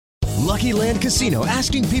Lucky Land Casino,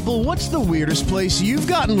 asking people, what's the weirdest place you've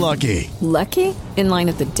gotten lucky? Lucky? In line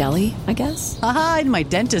at the deli, I guess? Aha, in my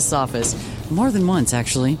dentist's office. More than once,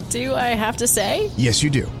 actually. Do I have to say? Yes, you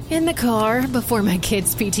do. In the car before my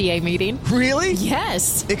kids' PTA meeting. Really?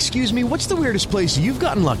 Yes. Excuse me, what's the weirdest place you've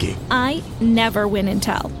gotten lucky? I never win and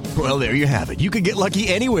tell. Well, there you have it. You can get lucky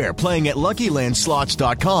anywhere, playing at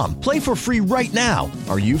LuckyLandSlots.com. Play for free right now.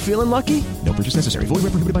 Are you feeling lucky? No purchase necessary. Void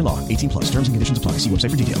where prohibited by law. 18+. Terms and conditions apply. See website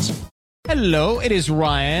for details. Hello, it is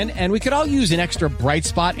Ryan, and we could all use an extra bright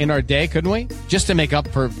spot in our day, couldn't we? Just to make up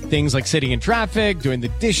for things like sitting in traffic, doing the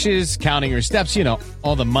dishes, counting your steps, you know,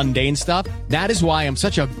 all the mundane stuff. That is why I'm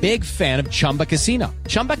such a big fan of Chumba Casino.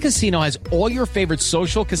 Chumba Casino has all your favorite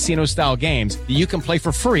social casino-style games that you can play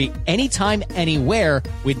for free anytime, anywhere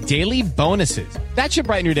with daily bonuses. That should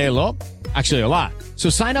brighten your day a little. Actually, a lot.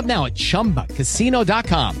 So sign up now at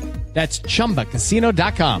ChumbaCasino.com. That's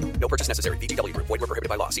ChumbaCasino.com. No purchase necessary. VGW Group. Void where prohibited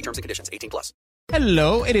by law. See terms and conditions. 18+.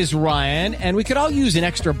 Hello, it is Ryan, and we could all use an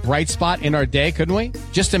extra bright spot in our day, couldn't we?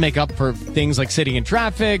 Just to make up for things like sitting in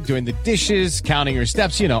traffic, doing the dishes, counting your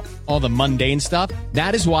steps, you know, all the mundane stuff.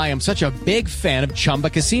 That is why I'm such a big fan of Chumba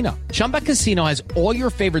Casino. Chumba Casino has all your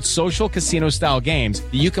favorite social casino-style games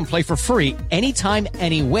that you can play for free anytime,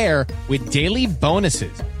 anywhere with daily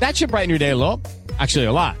bonuses. That should brighten your day a little. Actually,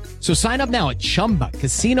 a lot. So sign up now at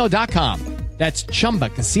ChumbaCasino.com. That's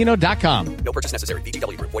ChumbaCasino.com. No purchase necessary.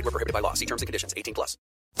 VGW Group. Void where prohibited by law. See terms and conditions. 18+.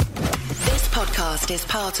 This podcast is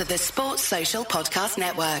part of the Sports Social Podcast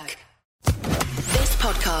Network. This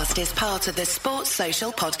podcast is part of the Sports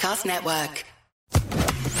Social Podcast Network.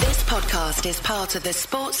 This podcast is part of the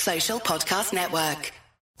Sports Social Podcast Network.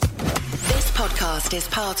 This podcast is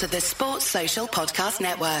part of the Sports Social Podcast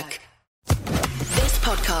Network. This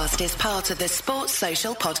podcast is part of the Sports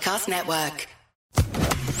Social Podcast Network.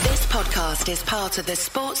 This podcast is part of the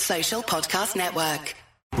Sports Social Podcast Network.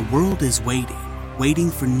 The world is waiting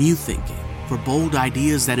for new thinking, for bold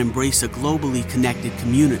ideas that embrace a globally connected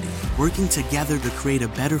community, working together to create a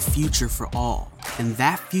better future for all. And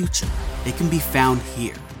that future, it can be found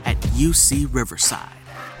here at UC Riverside.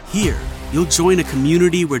 Here, you'll join a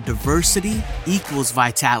community where diversity equals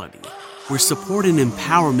vitality, where support and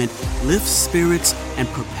empowerment lifts spirits and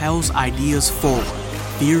propels ideas forward.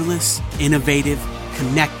 Fearless, innovative,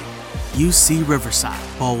 connected. UC Riverside.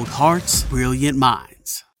 Bold hearts, brilliant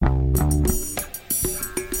minds.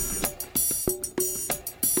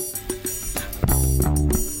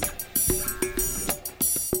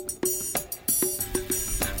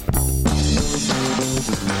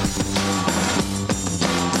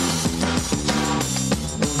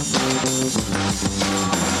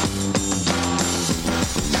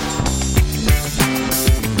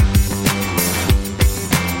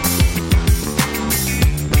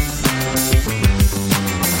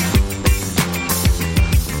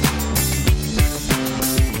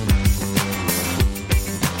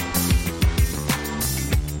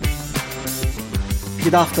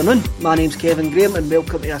 Good afternoon, my name's Kevin Graham and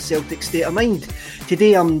welcome to A Celtic State of Mind.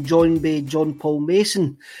 Today I'm joined by John Paul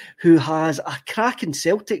Mason, who has a cracking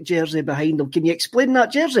Celtic jersey behind him. Can you explain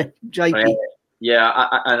that jersey, JP?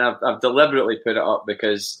 I've deliberately put it up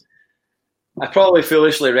because I probably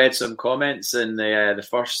foolishly read some comments in the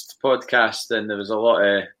first podcast, and there was a lot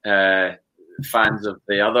of fans of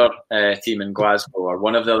the other team in Glasgow, or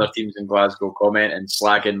one of the other teams in Glasgow, commenting,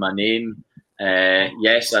 slagging my name.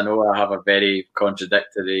 Yes, I know I have a very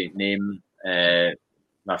contradictory name.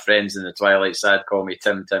 My friends in the Twilight Sad call me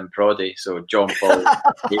Tim Proddy, so John Paul.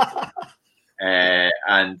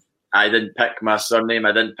 And I didn't pick my surname.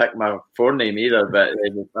 I didn't pick my forename either, but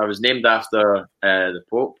I was named after the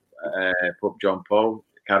Pope, Pope John Paul,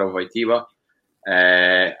 Karol Wojtyła.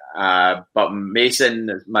 But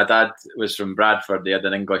Mason, my dad was from Bradford. They had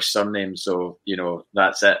an English surname, so, you know,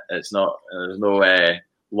 that's it. It's not, there's no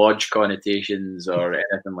lodge connotations or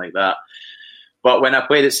anything like that. But when I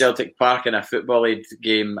played at Celtic Park in a Football Aid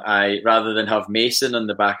game, rather than have Mason on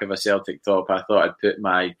the back of a Celtic top, I thought I'd put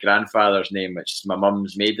my grandfather's name, which is my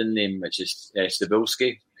mum's maiden name, which is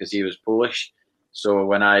Cebulski, because he was Polish. So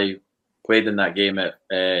when I played in that game in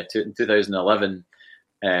 2011,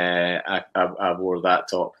 I wore that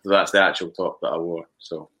top. So that's the actual top that I wore.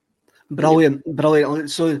 So. Brilliant.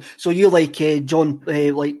 So you like John,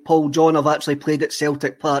 like Paul John, have actually played at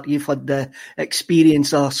Celtic Park. You've had the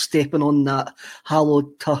experience of stepping on that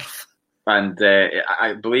hallowed turf. And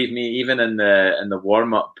I believe me, even in the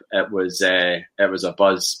warm up, it was a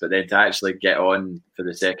buzz. But then to actually get on for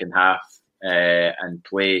the second half and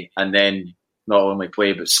play, and then not only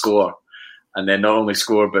play but score, and then not only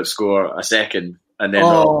score but score a second, and then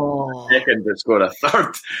second to score a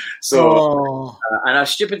third. So, and I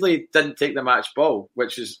stupidly didn't take the match ball,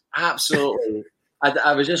 which was absolutely.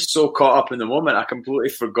 I was just so caught up in the moment. I completely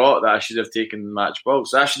forgot that I should have taken the match ball.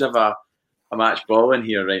 So I should have a match ball in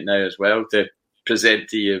here right now as well to present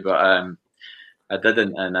to you, but I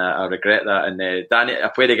didn't, and I regret that. And I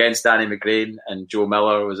played against Danny McGrain, and Joe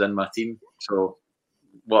Miller was in my team. So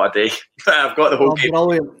what a day! I've got the whole game.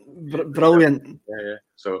 Brilliant. Yeah.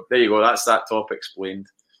 So there you go. That's that top explained.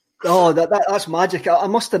 Oh, that's magic. I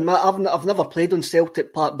must admit, I've never played on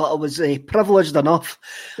Celtic Park, but I was privileged enough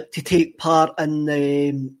to take part in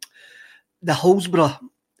the Hillsborough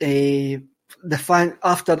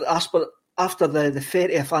after the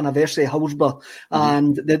 30th anniversary of Hillsborough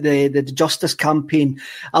and the Justice campaign.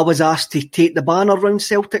 I was asked to take the banner around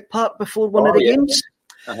Celtic Park before one of the games.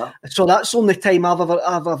 Uh-huh. So that's the only time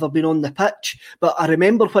I've ever been on the pitch. But I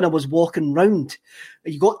remember when I was walking round,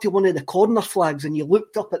 you got to one of the corner flags and you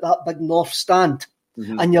looked up at that big north stand,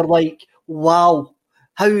 and you're like, wow,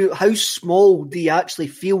 how small do you actually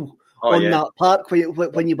feel that park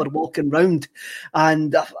when you were walking round?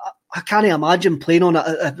 And I can't imagine playing on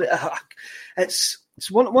it. It's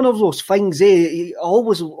one of those things. I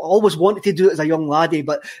always wanted to do it as a young laddie,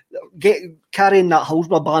 but carrying that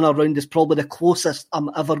Hillsborough banner around is probably the closest I'm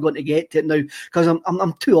ever going to get to it now, because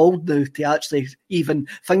I'm too old now to actually even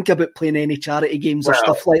think about playing any charity games or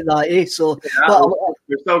stuff like that. So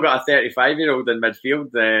we've still got a 35-year-old in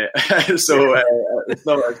midfield, so it's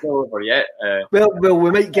not over yet. Well,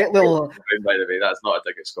 we might get by the way, that's not a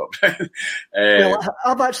dig at Scott Brown. Well,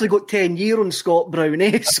 I've actually got 10 years on Scott Brown,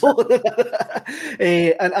 so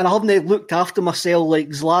and I haven't looked after myself like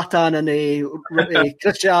Zlatan and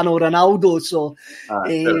Cristiano Ronaldo. So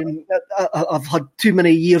I've had too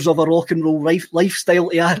many years of a rock and roll lifestyle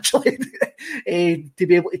to actually to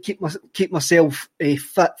be able to keep myself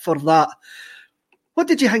fit for that. What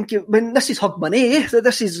did you think? This is Hogmanay.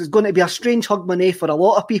 This is going to be a strange Hogmanay for a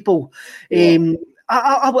lot of people. Yeah.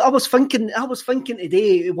 I was thinking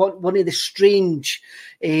today, one of the strange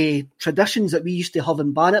traditions that we used to have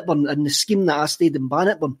in Bannockburn, and the scheme that I stayed in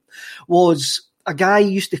Bannockburn, was a guy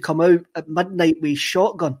used to come out at midnight with his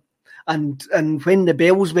shotgun. And when the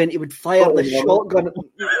bells went, he would fire shotgun.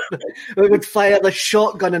 He would fire the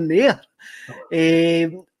shotgun in the air.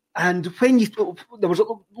 And there was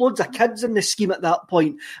loads of kids in the scheme at that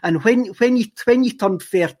point. And when you turned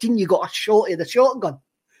 13, you got a shot of the shotgun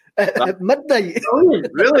at midnight.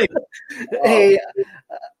 Really?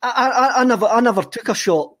 I never took a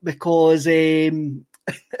shot because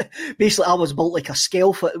basically I was built like a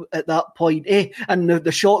scale at that point, and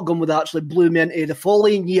the shotgun would actually blew me into the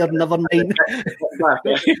following year, never mind.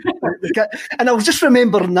 And I was just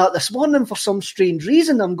remembering that this morning for some strange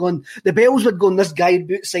reason. I'm going, the bells would go, and this guy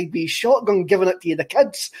outside with his shotgun giving it to the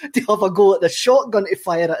kids to have a go at the shotgun to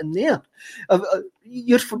fire it in there.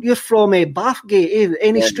 You're from Bathgate,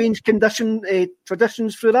 Any strange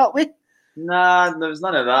traditions through that way? Nah, there was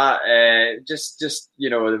none of that. Just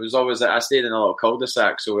there was always. I stayed in a little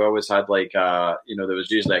cul-de-sac, so we always had there was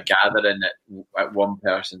usually a gathering at one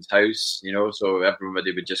person's house. So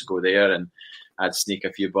everybody would just go there, and I'd sneak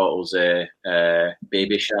a few bottles of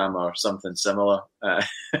Baby Sham or something similar. But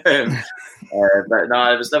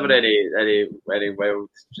no, it was never any wild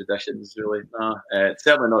traditions really. No,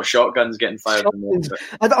 certainly not shotguns getting fired.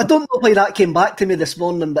 I don't know why that came back to me this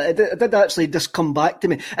morning, but it did actually just come back to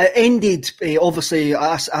me. It ended, obviously,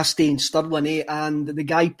 I stay in Stirling, and the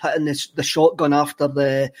guy putting the shotgun after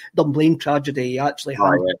the Dunblane tragedy, he actually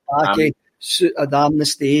handed it back. Suit of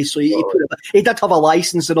amnesty, so he did have a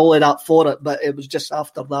license and all of that for it, but it was just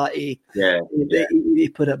after that he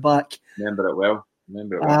put it back. Remember it well.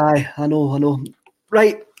 Aye, I know.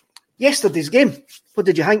 Right, yesterday's game. What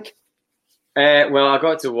did you think? Well, I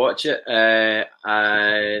got to watch it, this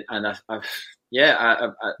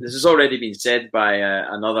has already been said by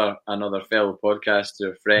another fellow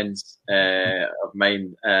podcaster, friends of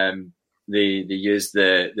mine. They used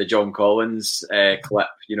the John Collins clip,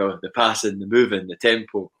 the passing, the moving, the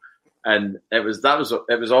tempo, and it was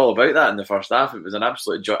all about that in the first half. It was an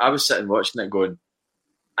absolute joy. I was sitting watching it, going,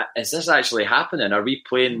 "Is this actually happening? Are we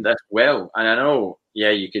playing this well?" And I know,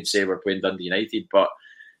 you could say we're playing Dundee United, but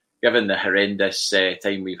given the horrendous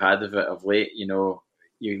time we've had of it of late, you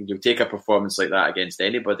take a performance like that against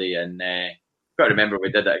anybody, and got to remember we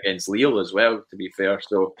did it against Lille as well, to be fair.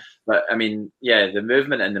 So, but I mean, the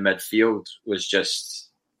movement in the midfield was just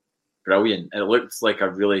brilliant. It looked like a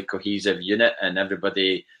really cohesive unit, and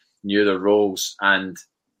everybody knew their roles. And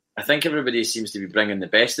I think everybody seems to be bringing the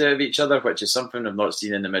best out of each other, which is something I've not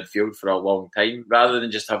seen in the midfield for a long time. Rather than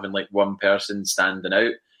just having like one person standing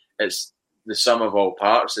out, it's the sum of all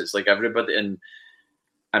parts. It's like everybody, and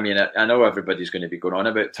I mean, I know everybody's going to be going on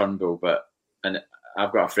about Turnbull, and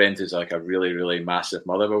I've got a friend who's like a really, really massive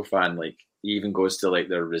Motherwell fan. Like, he even goes to like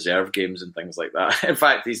their reserve games and things like that. In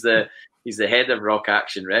fact, he's the head of Rock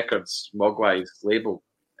Action Records, Mogwai's label.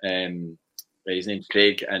 His name's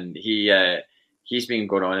Craig, and he's been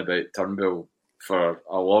going on about Turnbull for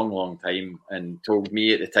a long, long time, and told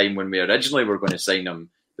me at the time when we originally were going to sign him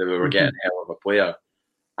that we were getting a hell of a player.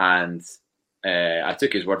 And I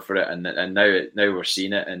took his word for it, and now we're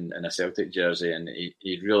seeing it in a Celtic jersey, and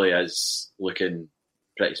he really is looking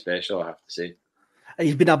pretty special, I have to say.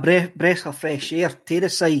 He's been a breath of fresh air to the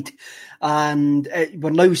side, and we're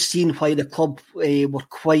now seeing why the club were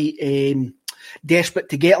quite desperate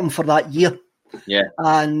to get him for that year. Yeah,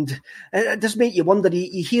 and it does make you wonder.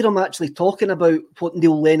 You hear him actually talking about what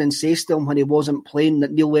Neil Lennon says to him when he wasn't playing.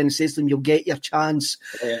 That Neil Lennon says to him, "You'll get your chance."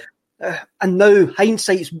 Yeah. And now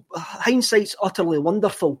hindsight's utterly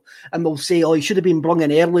wonderful, and we'll say, "Oh, he should have been brung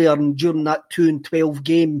in earlier and during that 2-12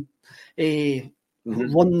 game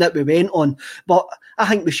run that we went on." But I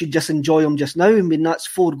think we should just enjoy him just now. I mean, that's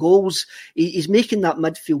 4 goals. He's making that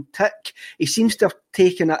midfield tick. He seems to have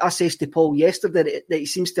taken, I said to Paul yesterday, that he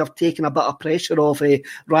seems to have taken a bit of pressure off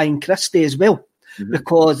Ryan Christie as well,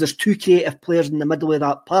 because there's 2 creative players in the middle of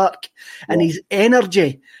that park. And his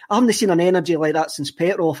energy, I haven't seen an energy like that since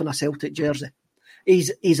Petrov in a Celtic jersey. He's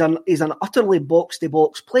an utterly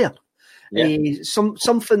box-to-box player.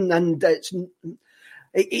 Something, and it's...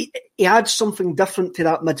 He adds something different to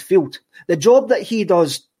that midfield. The job that he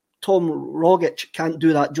does, Tom Rogic can't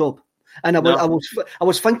do that job. And I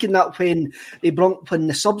was thinking that when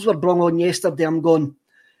the subs were brought on yesterday, I'm going,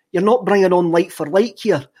 you're not bringing on light for light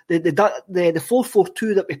here. The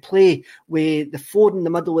 4-4-2 that we play with the 4 in the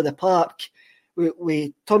middle of the park,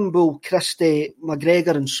 with Turnbull, Christie,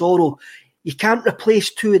 McGregor and Soro, you can't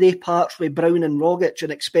replace 2 of their parts with Brown and Rogic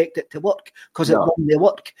and expect it to work, because it won't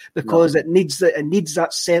work, because it needs that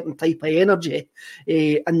certain type of energy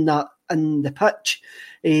in the pitch.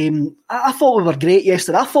 I thought we were great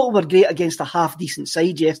yesterday. I thought we were great against a half decent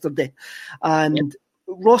side yesterday, and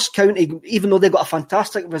Ross County, even though they got a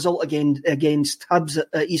fantastic result against Hibs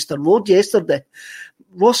at Easter Road yesterday,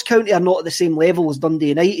 Ross County are not at the same level as Dundee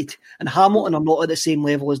United, and Hamilton are not at the same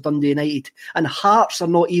level as Dundee United, and Hearts are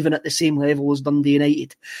not even at the same level as Dundee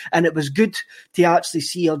United. And it was good to actually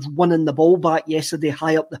see us winning the ball back yesterday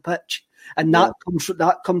high up the pitch, and that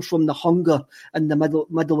comes from the hunger in the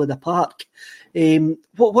middle of the park.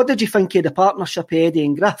 What did you think of the partnership of Eddie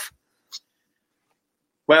and Griff?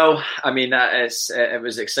 Well, I mean, it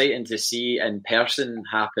was exciting to see in person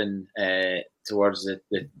happen towards the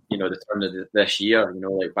turn of this year.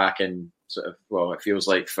 Like back in it feels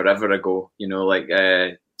like forever ago. Like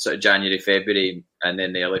sort of January, February, and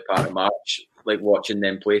then the early part of March. Like watching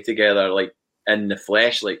them play together, like in the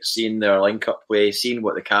flesh, like seeing their link-up play, seeing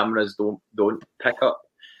what the cameras don't pick up.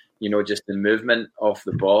 Just the movement off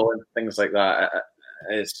the ball and things like that.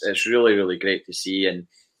 It's really, really great to see. And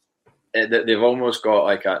they've almost got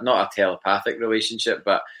like not a telepathic relationship,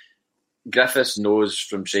 but Griffiths knows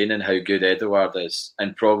from training how good Edouard is,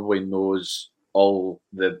 and probably knows all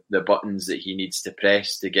the buttons that he needs to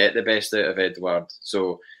press to get the best out of Edouard.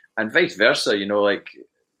 So, and vice versa, like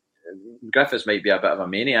Griffiths might be a bit of a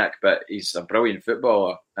maniac, but he's a brilliant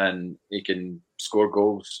footballer, and he can score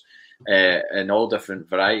goals in all different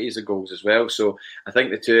varieties of goals as well. So I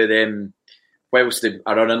think the two of them, whilst they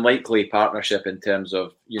are an unlikely partnership in terms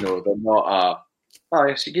of, they're not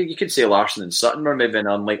you could say Larsson and Sutton were maybe an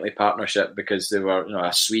unlikely partnership because they were,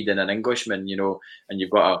 a Swede and an Englishman, and you've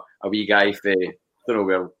got a wee guy for, I don't know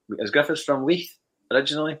where, is Griffiths from Leith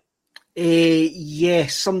originally?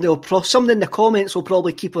 Yes, somebody in the comments will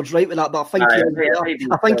probably keep us right with that, but I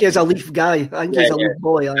think he's a Leith guy. I think he's a Leith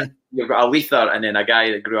boy. You've got a Leither and then a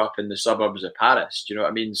guy that grew up in the suburbs of Paris. Do you know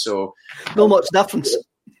what I mean? So not much difference.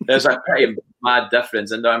 There's a pretty mad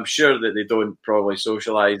difference, and I'm sure that they don't probably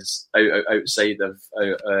socialise outside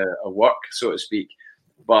of work, so to speak.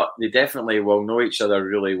 But they definitely will know each other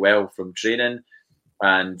really well from training,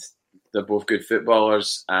 and they're both good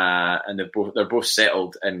footballers, and they're both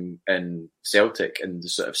settled in Celtic and the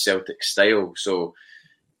sort of Celtic style. So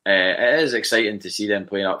it is exciting to see them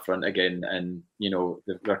playing up front again, and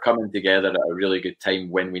they're coming together at a really good time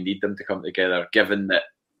when we need them to come together. Given that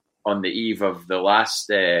on the eve of the last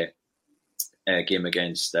game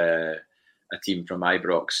against a team from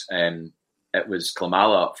Ibrox, it was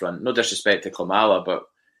Klimala up front. No disrespect to Klimala, but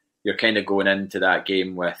you're kind of going into that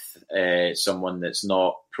game with someone that's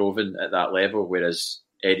not proven at that level, whereas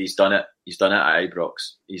Eddie's done it. He's done it at Ibrox.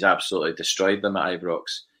 He's absolutely destroyed them at Ibrox.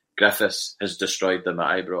 Griffiths has destroyed them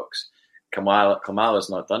at Ibrox.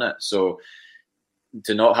 Klimala's not done it. So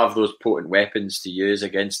to not have those potent weapons to use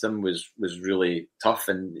against them was really tough.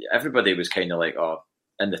 And everybody was kind of like, oh,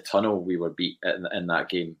 in the tunnel we were beat in that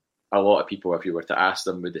game. A lot of people, if you were to ask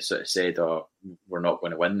them, would have sort of said, oh, we're not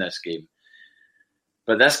going to win this game.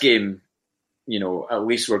 But this game, at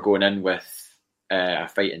least we're going in with a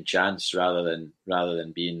fighting chance rather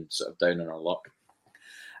than being sort of down on our luck.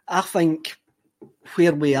 I think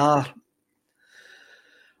where we are,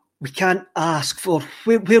 we can't ask for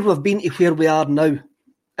where we've been to where we are now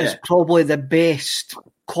is probably the best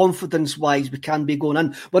confidence-wise we can be going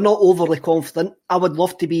in. We're not overly confident. I would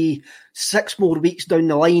love to be 6 more weeks down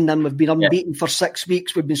the line, and we've been unbeaten for 6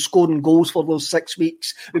 weeks. We've been scoring goals for those 6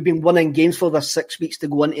 weeks. We've been winning games for those 6 weeks to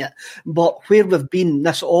go into it. But where we've been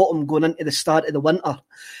this autumn going into the start of the winter,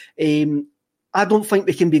 I don't think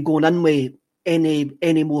we can be going in with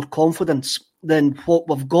any more confidence than what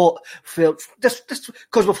we've got, for just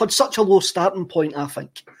because we've had such a low starting point. I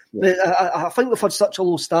think we've had such a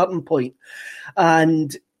low starting point,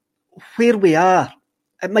 and where we are,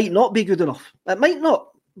 it might not be good enough. It might not,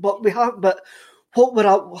 but we have. But what we're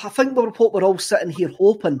all sitting here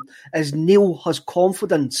hoping is Neil has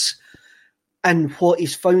confidence in what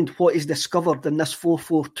he's found, what he's discovered in this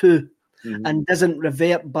 4-4-2, and doesn't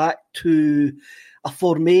revert back to a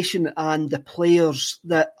formation and the players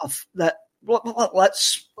that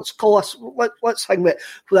let's hang with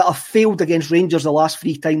that have failed against Rangers the last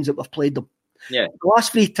 3 times that we've played them. Yeah, the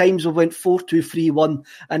last 3 times we went 4-2-3-1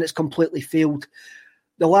 and it's completely failed.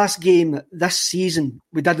 The last game this season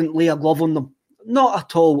we didn't lay a glove on them, not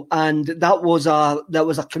at all, and that was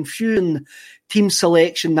a confusing team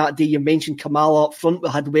selection that day. You mentioned Kamala up front, we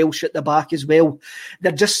had Welsh at the back as well.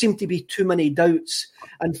 There just seemed to be too many doubts,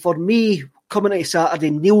 and for me, coming into Saturday,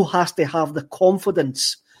 Neil has to have the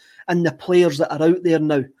confidence in the players that are out there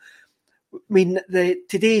now. I mean,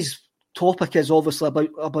 today's topic is obviously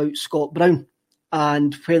about Scott Brown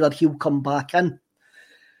and whether he'll come back in.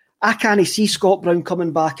 I can't see Scott Brown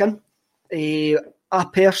coming back in. I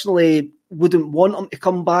personally wouldn't want him to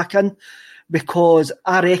come back in, because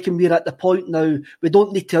I reckon we're at the point now, we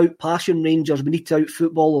don't need to out-passion Rangers, we need to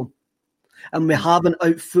out-football them. And we haven't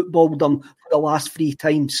out-footballed them for the last 3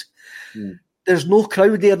 times. There's no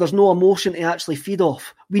crowd there, there's no emotion to actually feed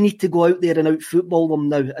off. We need to go out there and out-football them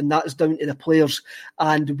now, and that is down to the players.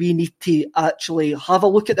 And we need to actually have a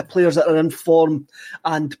look at the players that are in form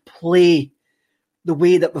and play the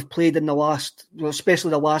way that we've played in the last,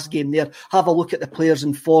 especially the last game there. Have a look at the players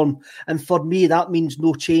in form. And for me, that means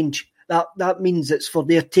no change. That means it's for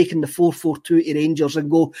they're taking the 4-4-2 to Rangers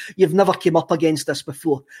and go, you've never came up against this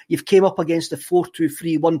before. You've came up against the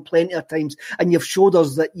 4-2-3-1 plenty of times, and you've showed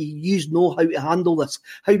us that you know how to handle this.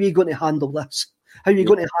 How are you going to handle this? How are you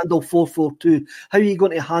going to handle 4-4-2? How are you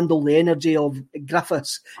going to handle the energy of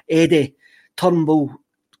Griffiths, Eddie, Turnbull,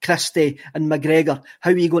 Christie and McGregor?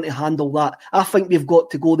 How are you going to handle that? I think we've got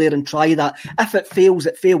to go there and try that. If it fails,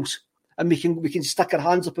 it fails. And we can stick our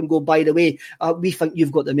hands up and go, by the way, we think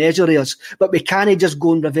you've got the measure of us. But we can't just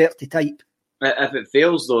go and revert to type. If it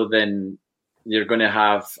fails, though, then you're going to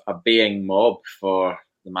have a baying mob for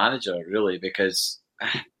the manager, really, because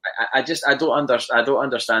I don't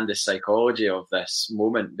understand the psychology of this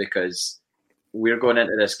moment, because we're going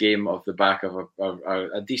into this game off the back of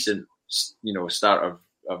a decent, start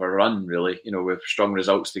of a run, really. With strong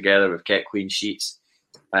results together, we've kept clean sheets.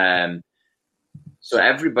 So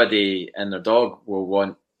everybody and their dog will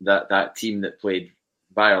want that team that played,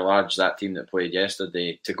 by and large, that team that played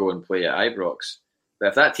yesterday, to go and play at Ibrox. But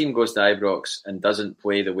if that team goes to Ibrox and doesn't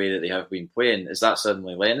play the way that they have been playing, is that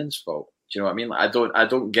suddenly Lennon's fault? Do you know what I mean? I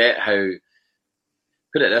don't get how.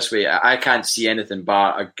 Put it this way, I can't see anything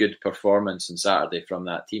but a good performance on Saturday from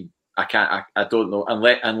that team. I don't know,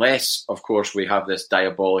 unless of course we have this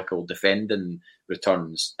diabolical defending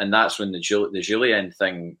returns, and that's when the Julien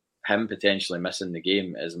thing, him potentially missing the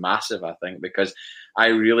game, is massive, I think, because I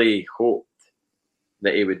really hoped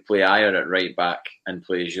that he would play Ayer at right back and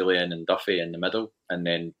play Julien and Duffy in the middle, and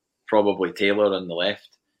then probably Taylor on the left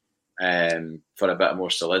for a bit more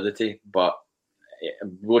solidity. But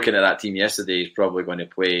looking at that team yesterday, he's probably going to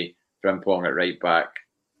play Frimpong at right back,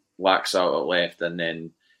 Laxalt at left, and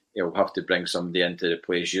then he'll have to bring somebody in to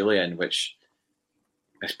play Julien, which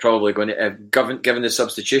is probably going to, given the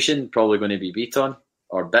substitution, probably going to be Beaton,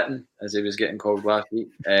 or Bitten, as he was getting called last week.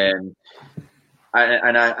 I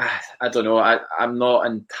don't know. I'm not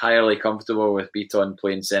entirely comfortable with Beaton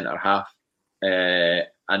playing centre half.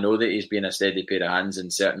 I know that he's been a steady pair of hands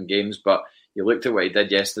in certain games, but you looked at what he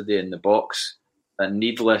did yesterday in the box, a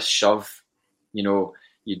needless shove. You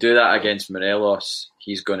do that against Morelos,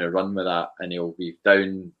 he's going to run with that, and he'll be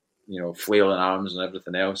down, flailing arms and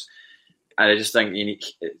everything else. I just think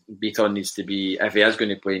Beaton needs to be, if he is going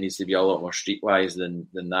to play, he needs to be a lot more streetwise than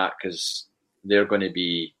that, because they're going to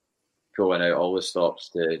be pulling out all the stops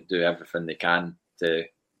to do everything they can to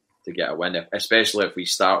get a win, especially if we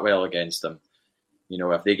start well against them.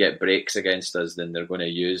 If they get breaks against us, then they're going to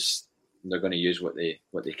use what they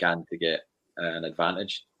can to get an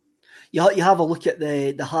advantage. You have a look at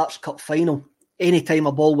the Hearts Cup final. Any time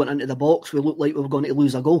a ball went into the box, we looked like we were going to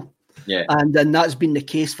lose a goal. Yeah. And that's been the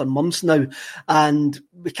case for months now. And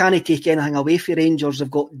we can't take anything away from Rangers. They've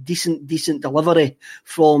got decent delivery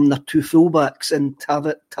from their two fullbacks, and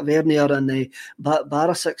Tavernier and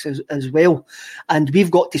Barisic as well. And we've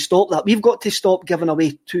got to stop that. We've got to stop giving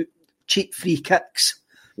away two cheap free kicks.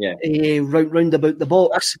 Yeah. Round about the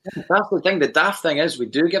box. That's the thing. The daft thing is we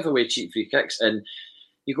do give away cheap free kicks, and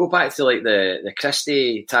you go back to like the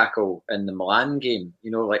Christie tackle in the Milan game,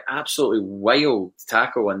 like absolutely wild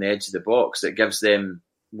tackle on the edge of the box that gives them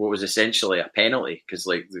what was essentially a penalty, because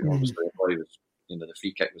obviously the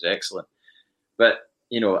free kick was excellent. But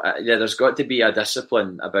there's got to be a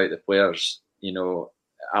discipline about the players,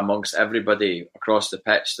 amongst everybody across the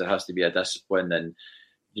pitch. There has to be a discipline, and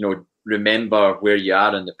remember where you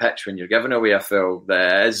are on the pitch when you're giving away a foul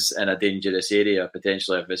that is in a dangerous area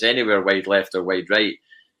potentially. If it's anywhere wide left or wide right,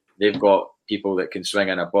 they've got people that can swing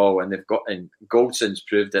in a ball, and Goldson's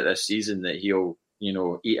proved it this season that he'll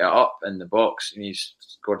eat it up in the box, and he's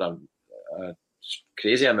scored a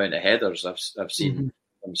crazy amount of headers. I've seen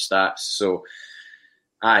some stats. So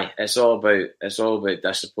it's all about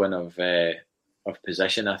discipline of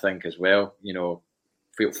position, I think, as well.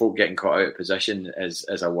 Folk getting caught out of position is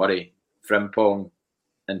a worry. Frimpong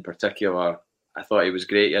in particular, I thought he was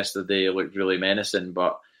great yesterday. He looked really menacing,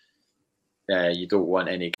 but you don't want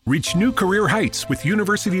any. Reach new career heights with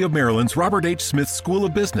University of Maryland's Robert H. Smith School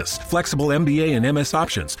of Business. Flexible MBA and MS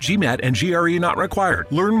options. GMAT and GRE not required.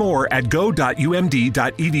 Learn more at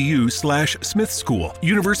go.umd.edu/Smith School.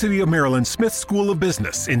 University of Maryland Smith School of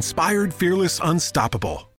Business. Inspired, fearless,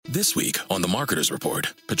 unstoppable. This week on The Marketer's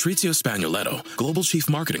Report, Patrizio Spagnoletto, Global Chief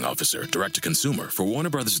Marketing Officer, Direct-to-Consumer for Warner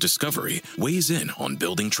Brothers Discovery, weighs in on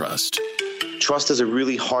building trust. Trust is a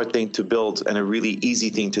really hard thing to build and a really easy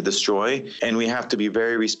thing to destroy, and we have to be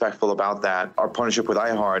very respectful about that. Our partnership with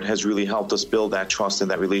iHeart has really helped us build that trust and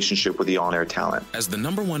that relationship with the on-air talent. As the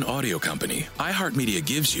 #1 audio company, iHeartMedia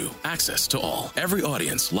gives you access to all. Every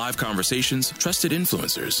audience, live conversations, trusted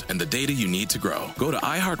influencers, and the data you need to grow. Go to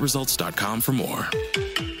iHeartResults.com for more.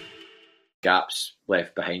 Gaps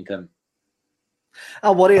left behind him.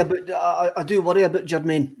 I do worry about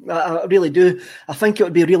Jermaine. I really do. I think it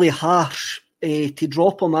would be really harsh to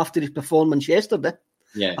drop him after his performance yesterday.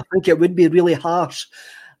 Yeah, I think it would be really harsh.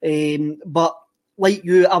 But like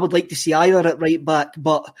you, I would like to see either at right back.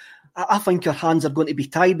 But I think our hands are going to be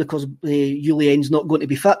tied because Julien's not going to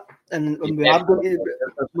be fit, and we are going to.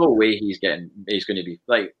 There's no way he's going to be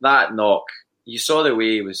like that knock. You saw the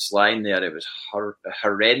way he was lying there. It was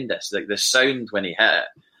horrendous. Like the sound when he hit it.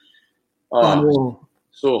 Oh,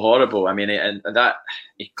 so horrible. I mean, and that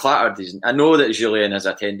he clattered his. I know that Julien has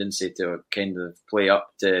a tendency to kind of play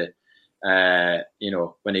up to,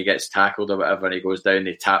 when he gets tackled or whatever, and he goes down,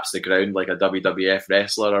 he taps the ground like a WWF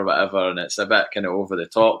wrestler or whatever, and it's a bit kind of over the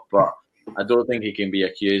top. But I don't think he can be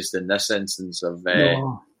accused in this instance of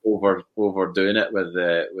overdoing it with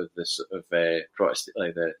the sort of Protestant,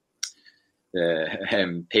 like the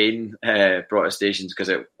pain protestations, because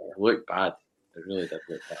it looked bad. It really did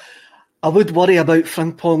look bad. I would worry about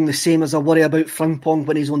Frimpong the same as I worry about Frimpong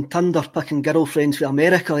when he's on Tinder picking girlfriends for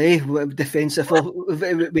America, with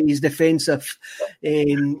his defensive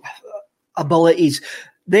abilities.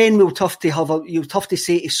 Then you'll have to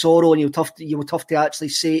say to Soro, and you would have to actually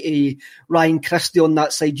say to Ryan Christie on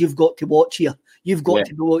that side, you've got to watch here. You've got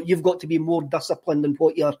to be more disciplined in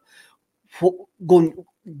what you're going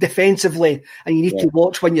defensively, and you need to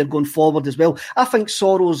watch when you're going forward as well. I think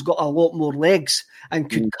Soro's got a lot more legs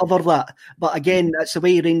and could cover that. But again, that's the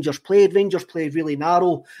way Rangers played. Rangers played really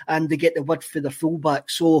narrow, and they get the width for their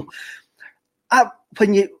fullback. So I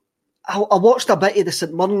watched a bit of the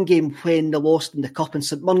St Mirren game when they lost in the Cup, and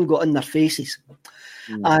St Mirren got in their faces.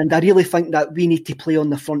 And I really think that we need to play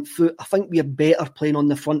on the front foot. I think we're better playing on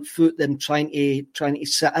the front foot than trying to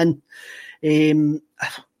sit in.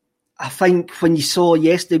 I think when you saw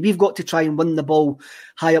yesterday, we've got to try and win the ball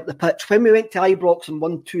high up the pitch. When we went to Ibrox and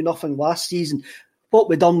won 2-0 last season, what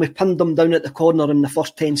we done, we pinned them down at the corner in the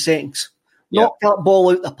first 10 seconds. Knocked that ball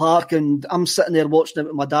out the park, and I'm sitting there watching it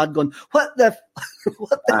with my dad going, what the...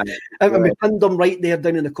 And we pinned them right there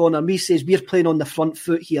down in the corner. And he says, we're playing on the front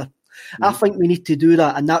foot here. I think we need to do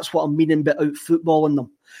that, and that's what I'm meaning about out-footballing them.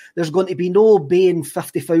 There's going to be no baying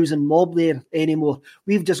 50,000 mob there anymore.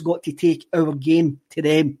 We've just got to take our game to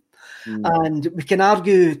them. And we can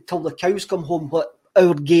argue till the cows come home what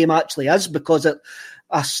our game actually is, because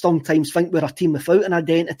I sometimes think we're a team without an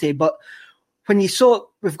identity. But when you saw it,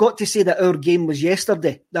 we've got to say that our game was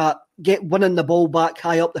yesterday, that winning the ball back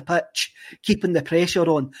high up the pitch, keeping the pressure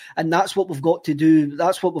on. And that's what we've got to do.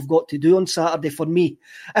 That's what we've got to do on Saturday for me.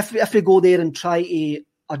 If we go there and try to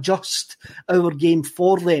adjust our game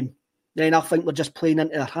for them, then I think we're just playing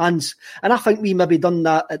into their hands. And I think we maybe done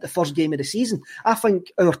that at the first game of the season. I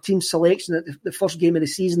think our team selection at the first game of the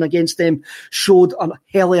season against them showed a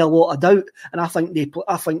hell of a lot of doubt. And I think they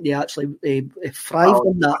actually thrived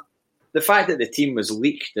on that. The fact that the team was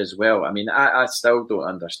leaked as well, I mean, I still don't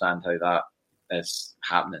understand how that is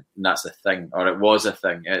happening. And that's a thing, or it was a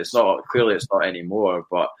thing. It's not anymore,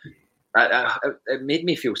 but it made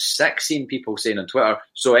me feel sick seeing people saying on Twitter,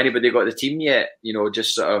 so anybody got the team yet? You know,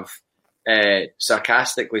 just sort of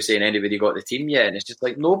sarcastically saying, anybody got the team yet? And it's just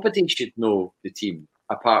like, nobody should know the team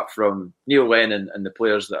apart from Neil Lennon and the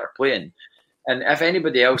players that are playing. And if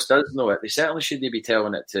anybody else does know it, they certainly shouldn't be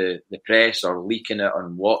telling it to the press or leaking it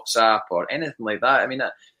on WhatsApp or anything like that. I mean,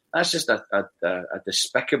 that's just a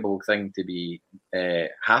despicable thing to be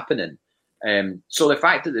happening. So the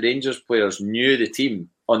fact that the Rangers players knew the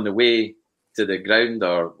team on the way to the ground,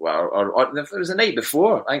 or if it was the night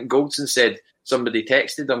before, I think Goldson said somebody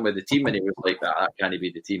texted him with the team and he was like, that can't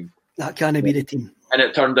be the team. That can't be the team. And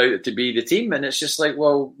it turned out to be the team. And it's just like,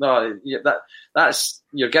 well, no, that's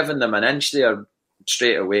you're giving them an inch there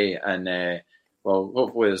straight away. And, well,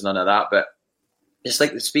 hopefully there's none of that. But it's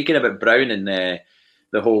like, speaking about Brown and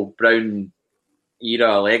the whole Brown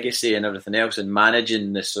era legacy and everything else, and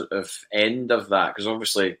managing the sort of end of that, because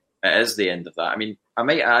obviously it is the end of that. I mean, I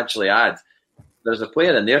might actually add, there's a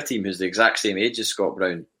player in their team who's the exact same age as Scott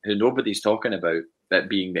Brown, who nobody's talking about that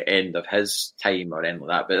being the end of his time or anything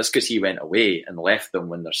like that. But it's because he went away and left them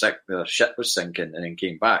when their ship was sinking and then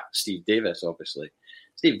came back. All Davis, obviously.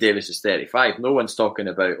 Steve Davis is 35. No one's talking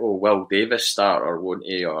about, will Davis start or won't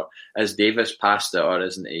he? Or is Davis past it or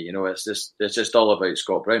isn't he? You know, it's just all about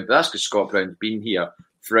Scott Brown. But that's because Scott Brown's been here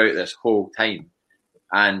throughout this whole time.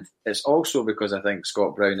 And it's also because I think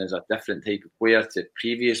Scott Brown is a different type of player to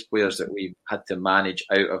previous players that we've had to manage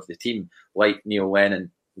out of the team, like Neil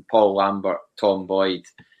Lennon, Paul Lambert, Tom Boyd.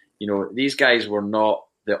 You know, these guys were not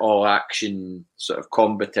the all-action sort of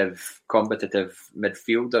competitive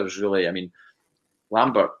midfielders, really. I mean,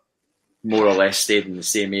 Lambert more or less stayed in the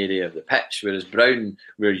same area of the pitch, whereas Brown,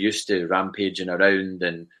 we're used to rampaging around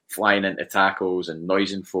and flying into tackles and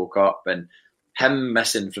noising folk up, and him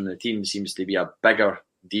missing from the team seems to be a bigger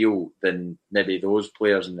deal than maybe those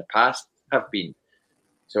players in the past have been.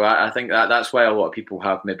 So I think that's why a lot of people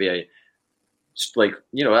have maybe a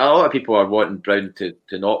lot of people are wanting Brown to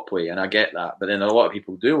not play, and I get that. But then a lot of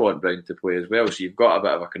people do want Brown to play as well. So you've got a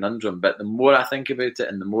bit of a conundrum. But the more I think about it,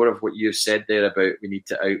 and the more of what you've said there about we need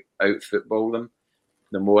to out football them,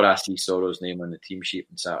 the more I see Soro's name on the team sheet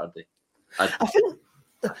on Saturday. I think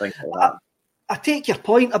that. I take your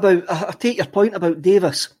point about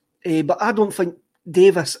Davis, but I don't think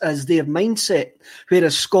Davis is their mindset,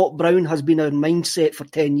 whereas Scott Brown has been our mindset for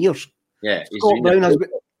 10 years. Yeah, Scott Brown has been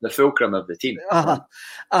the fulcrum of the team.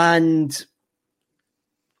 And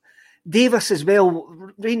Davis as well.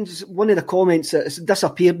 Rangers, one of the comments, it's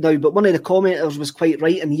disappeared now, but one of the commenters was quite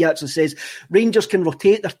right, and he actually says Rangers can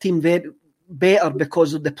rotate their team better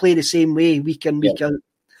because they play the same way week in, week out.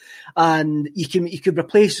 And you could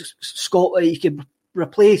replace Scott. You could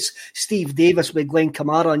replace Steve Davis with Glenn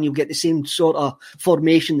Kamara, and you'll get the same sort of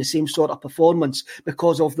formation, the same sort of performance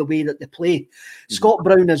because of the way that they play. Mm-hmm. Scott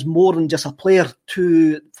Brown is more than just a player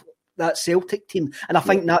to that Celtic team, and I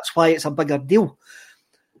think that's why it's a bigger deal.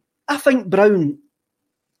 I think Brown,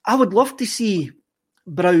 I would love to see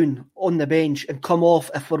Brown on the bench and come off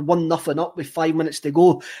if we're 1-0 up with 5 minutes to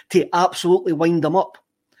go to absolutely wind them up.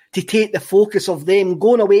 To take the focus of them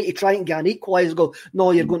going away to try and get an equaliser, go,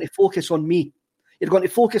 no, you're going to focus on me. You're going to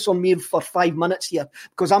focus on me for 5 minutes here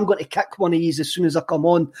because I'm going to kick one of these as soon as I come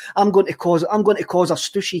on. I'm going to cause a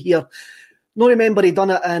stushy here. No, remember he done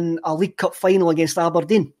it in a League Cup final against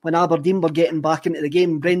Aberdeen when Aberdeen were getting back into the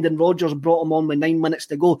game. Brendan Rodgers brought him on with 9 minutes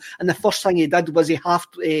to go, and the first thing he did was he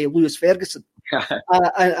halved Lewis Ferguson.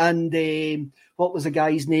 And what was the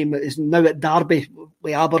guy's name? Is now at Derby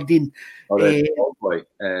with Aberdeen. One of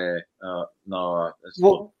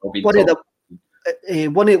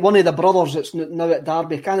the brothers that's now at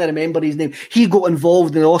Derby, I can't remember his name. He got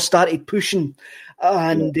involved and all started pushing,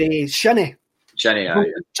 and Shinnie,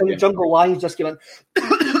 Jungle Lions just came in.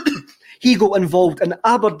 he got involved, and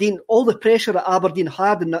Aberdeen, all the pressure that Aberdeen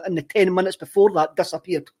had in the 10 minutes before that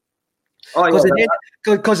disappeared.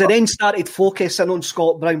 Because they then started focusing on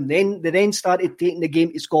Scott Brown. They then started taking the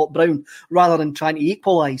game to Scott Brown rather than trying to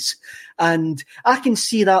equalise. And I can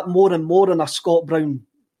see that more and more in a Scott Brown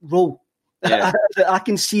role. Yeah. I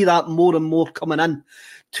can see that more and more coming in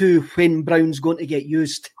to when Brown's going to get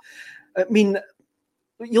used. I mean,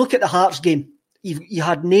 you look at the Hearts game. You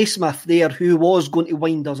had Naismith there who was going to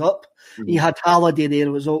wind us up. Mm-hmm. You had Halliday there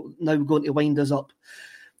who was now going to wind us up.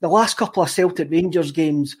 The last couple of Celtic Rangers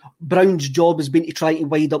games, Brown's job has been to try to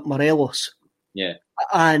wind up Morelos. Yeah.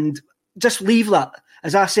 And just leave that.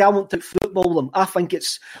 As I say, I want to football them. I think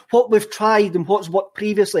it's what we've tried and what's worked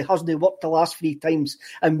previously hasn't worked the last 3 times,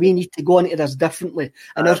 and we need to go into this differently.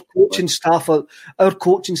 And our coaching staff have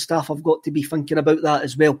got to be thinking about that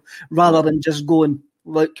as well, rather than just going,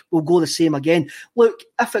 look, we'll go the same again. Look,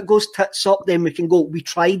 if it goes tits up, then we can go, we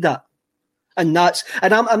tried that. And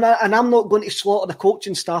I'm not going to slaughter the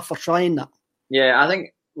coaching staff for trying that. Yeah, I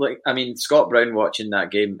think, Scott Brown watching that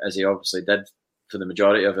game, as he obviously did for the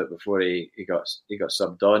majority of it before he got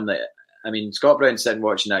subbed on. Scott Brown sitting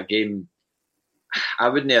watching that game, I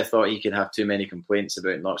wouldn't have thought he could have too many complaints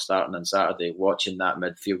about not starting on Saturday, watching that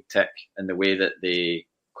midfield tick and the way that they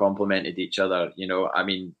complemented each other.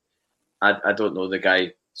 I don't know the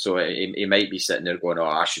guy. So he might be sitting there going,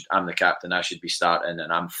 I'm the captain, I should be starting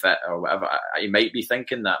and I'm fit or whatever. He might be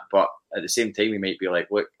thinking that, but at the same time, he might be like,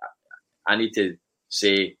 look, I need to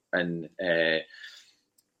say and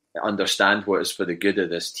understand what is for the good of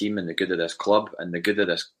this team and the good of this club. And the good of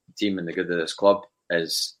this team and the good of this club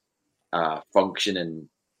is a functioning,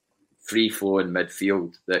 free-flowing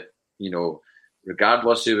midfield that,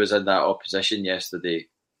 regardless who was in that opposition yesterday,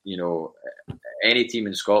 any team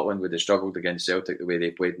in Scotland would have struggled against Celtic the way they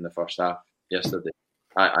played in the first half yesterday.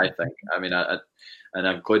 I think. And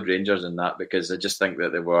I include Rangers in that because I just think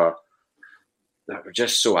that they were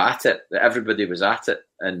just so at it, that everybody was at it,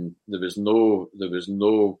 and there was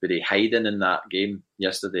nobody hiding in that game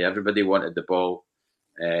yesterday. Everybody wanted the ball,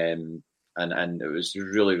 and it was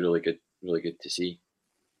really, really good to see.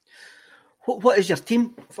 What is your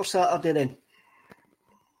team for Saturday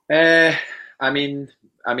then?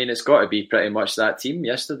 It's got to be pretty much that team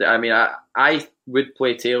yesterday. I would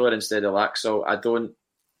play Taylor instead of Laxalt. I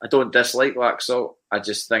don't dislike Laxalt. I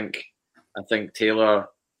think Taylor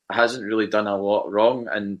hasn't really done a lot wrong,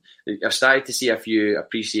 and I've started to see a few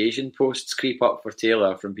appreciation posts creep up for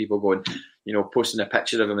Taylor from people going, posting a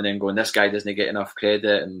picture of him and then going, this guy doesn't get enough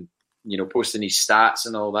credit, and posting his stats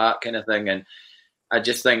and all that kind of thing. And I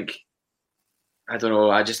just think, I don't know.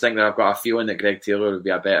 I just think that I've got a feeling that Greg Taylor would be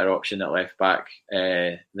a better option at left back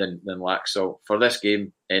than Laxalt for this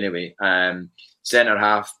game. Anyway, centre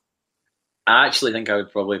half. I actually think I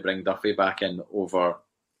would probably bring Duffy back in over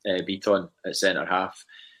Beaton at centre half.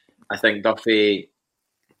 I think Duffy,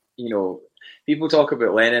 people talk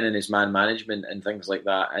about Lennon and his man management and things like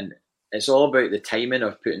that, and it's all about the timing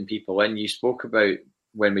of putting people in. You spoke about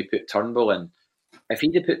when we put Turnbull in. If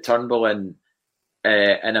he'd have put Turnbull in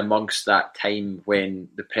amongst that time when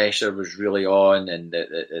the pressure was really on and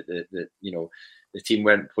the team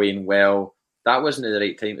weren't playing well, that wasn't the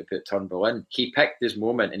right time to put Turnbull in. He picked his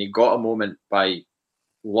moment, and he got a moment by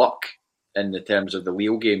luck in the terms of the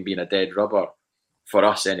Lille game being a dead rubber for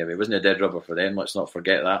us anyway. It wasn't a dead rubber for them, let's not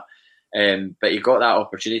forget that. But he got that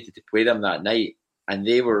opportunity to play them that night, and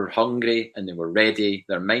they were hungry and they were ready.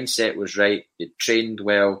 Their mindset was right. They trained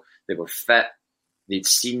well. They were fit. They'd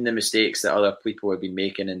seen the mistakes that other people had been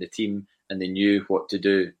making in the team, and they knew what to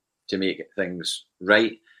do to make things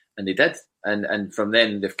right, and they did. And from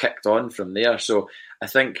then, they've kicked on from there. So I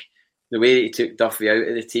think the way that he took Duffy out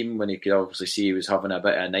of the team when he could obviously see he was having a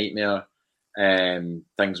bit of a nightmare,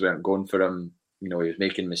 things weren't going for him. He was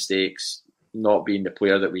making mistakes, not being the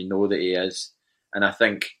player that we know that he is. And I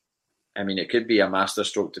think, it could be a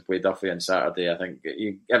masterstroke to play Duffy on Saturday. I think,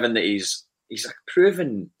 given that he's a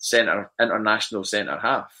proven international centre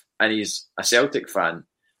half, and he's a Celtic fan,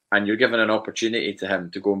 and you're giving an opportunity to him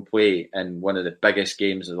to go and play in one of the biggest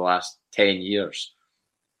games of the last 10 years.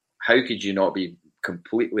 How could you not be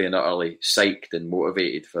completely and utterly psyched and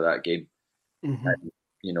motivated for that game? Mm-hmm. And,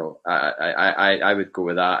 I would go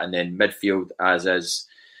with that. And then midfield as is.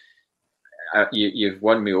 You've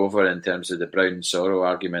won me over in terms of the Brown Soro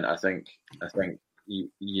argument. I think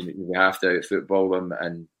we have to out football them,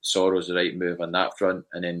 and Soro's the right move on that front,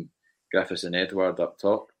 and then Griffiths and Edward up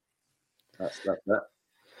top. That's it.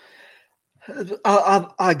 I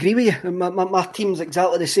agree with you. My team's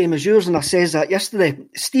exactly the same as yours, and I says that yesterday.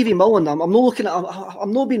 Stevie Mullen, I'm not looking at.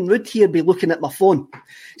 I'm not being rude here by looking at my phone.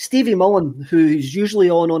 Stevie Mullen, who's usually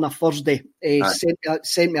on a Thursday,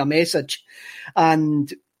 sent me a message,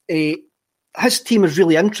 and his team is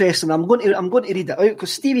really interesting. I'm going to read it out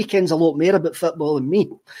because Stevie kens a lot more about football than me.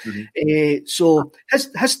 Mm-hmm. So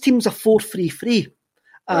his team's a 4-3-3,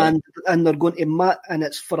 and they're going to and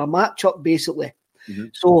it's for a match-up basically. Mm-hmm.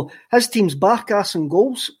 So his team's Barkas and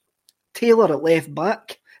goals, Taylor at left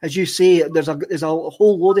back. As you say, there's a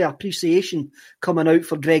whole load of appreciation coming out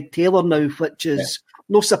for Greg Taylor now, which is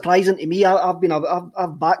no surprising to me.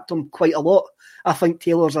 I've backed him quite a lot. I think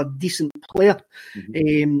Taylor's a decent player.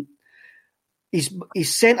 Mm-hmm.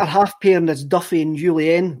 His centre half pairing is Duffy and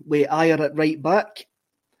Julien with Ayer at right back.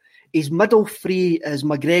 His middle three is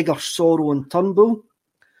McGregor, Soro and Turnbull.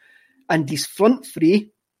 And his front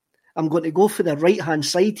three, I'm going to go for the right-hand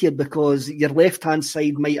side here because your left-hand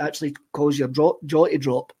side might actually cause your jaw to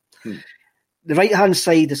drop. The right-hand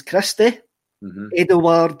side is Christie,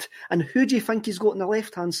 Edouard, and who do you think he's got on the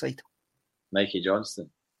left-hand side? Mikey Johnston.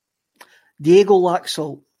 Diego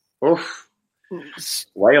Laxalt. Oof.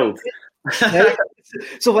 Wild.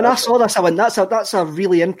 So when I saw this, I went, that's a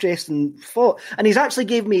really interesting thought. And he's actually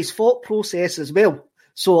gave me his thought process as well.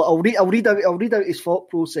 So I'll read out his thought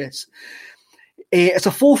process. It's a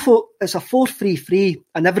 4-3-3,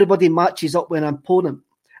 and everybody matches up with an opponent.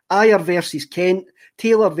 Ayer versus Kent,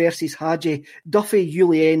 Taylor versus Hadji, Duffy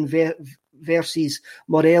Julien versus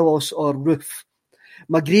Morelos or Roof,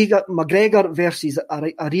 McGregor versus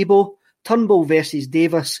Aribo, Turnbull versus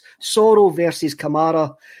Davis, Soro versus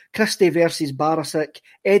Kamara, Christie versus Barisic,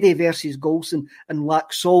 Eddie versus Golson, and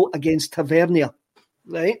Laxalt against Tavernier.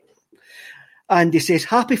 Right? And he says,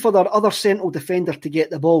 happy for their other central defender to get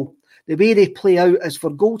the ball. The way they play out is for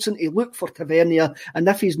Goldson to look for Tavernier, and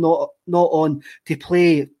if he's not on, to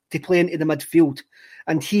play into the midfield.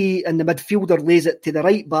 And the midfielder lays it to the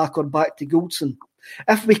right back or back to Goldson.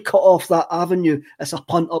 If we cut off that avenue, it's a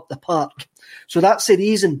punt up the park. So that's the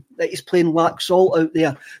reason that he's playing Laxalt out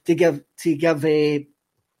there to give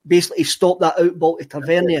basically stop that out ball to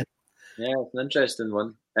Tavernier. Yeah, it's an interesting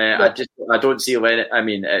one. I don't see Lennon. I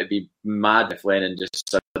mean, it'd be mad if Lennon just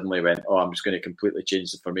suddenly went, "Oh, I'm just going to completely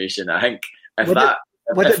change the formation." I think if that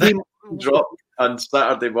dropped on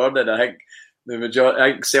Saturday morning, I think the majority,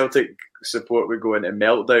 I think Celtic support would go into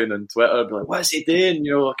meltdown on Twitter, be like, "What's he doing?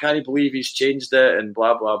 You know, I can't believe he's changed it," and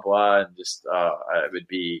blah blah blah, and just it would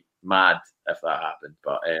be mad if that happened.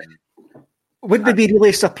 But would they be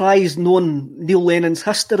really surprised knowing Neil Lennon's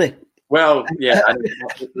history? Well, yeah,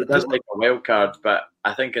 it does like a wild card, but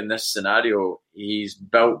I think in this scenario, he's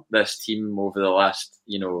built this team over the last,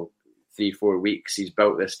 3-4 weeks. He's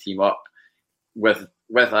built this team up with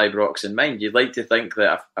Ibrox in mind. You'd like to think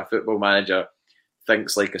that a football manager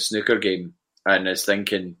thinks like a snooker game and is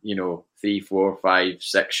thinking, 3, 4, 5,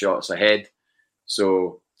 6 shots ahead.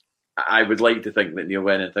 So I would like to think that Neil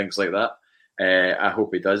Lennon thinks like that. I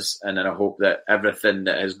hope he does, and then I hope that everything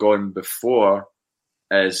that has gone before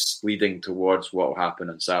is leading towards what will happen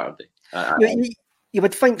on Saturday. You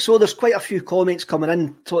would think so. There's quite a few comments coming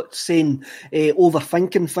in saying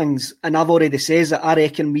overthinking things, and I've already said that I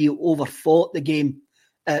reckon we overthought the game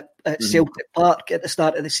at Celtic Park at the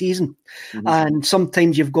start of the season. Mm-hmm. And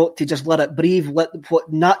sometimes you've got to just let it breathe, let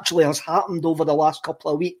what naturally has happened over the last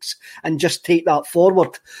couple of weeks and just take that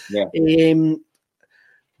forward. Yeah.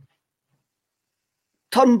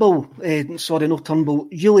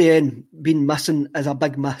 Julien being missing is a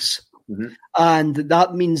big miss. Mm-hmm. And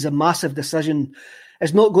that means a massive decision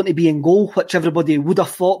is not going to be in goal, which everybody would have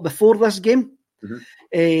thought before this game.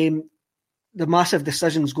 Mm-hmm. The massive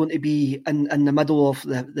decision is going to be in the middle of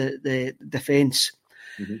the defence.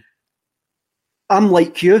 Mm-hmm. I'm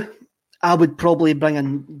like you. I would probably bring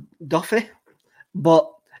in Duffy,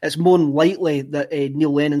 but it's more than likely that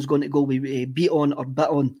Neil Lennon's going to go with beat on or bit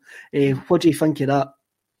on. What do you think of that?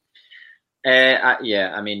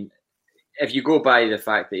 Yeah, I mean, if you go by the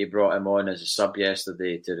fact that he brought him on as a sub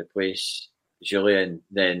yesterday to replace Julien,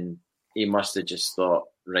 then he must have just thought,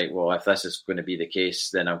 right, well, if this is going to be the case,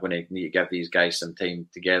 then I'm going to need to give these guys some time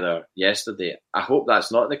together yesterday. I hope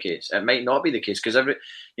that's not the case. It might not be the case because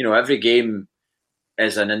every game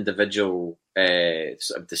is an individual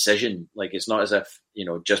sort of decision. Like, it's not as if,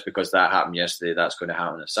 just because that happened yesterday, that's going to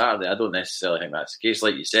happen on Saturday. I don't necessarily think that's the case.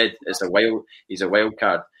 Like you said, he's a wild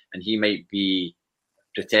card, and he might be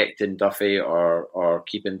protecting Duffy or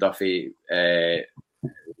keeping Duffy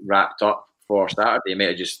wrapped up for Saturday. He might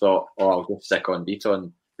have just thought, I'll just stick on beat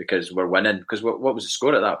on because we're winning. Because what was the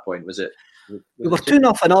score at that point? Was it We were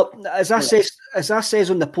 2-0 up. As I says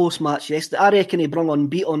on the post-match yesterday, I reckon he brung on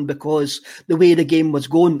Bulletin because the way the game was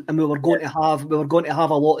going, and we were going to have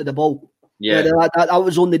a lot of the ball. Yeah, that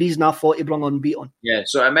was the only reason I thought he brung on Bulletin. Yeah,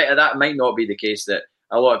 so that might not be the case. That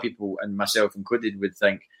a lot of people, and myself included, would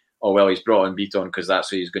think, oh well, he's brought on Bulletin because that's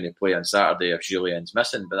who he's going to play on Saturday if Julien's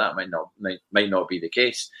missing. But that might not be the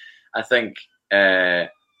case. I think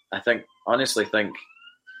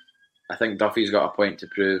Duffy's got a point to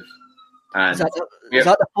prove. And is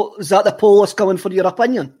that the poll that's coming for your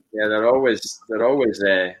opinion? Yeah, they're always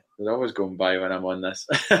going by when I'm on this.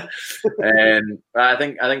 I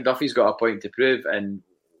think Duffy's got a point to prove, and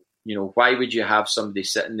why would you have somebody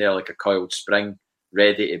sitting there like a coiled spring,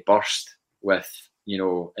 ready to burst with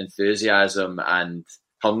enthusiasm and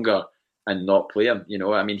hunger, and not play him?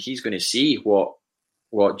 I mean, he's going to see what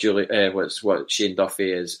Shane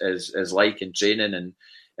Duffy is like in training and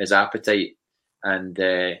his appetite, and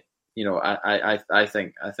I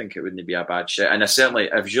think it wouldn't be a bad shit. And certainly,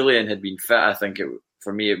 if Julien had been fit, I think it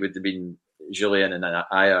would have been Julien and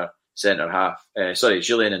Ayer centre half.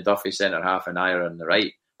 Julien and Duffy centre half, and Ayer on the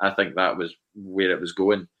right. I think that was where it was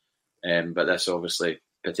going. But this obviously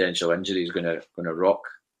potential injury is going to rock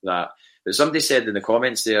that. But somebody said in the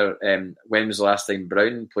comments there, when was the last time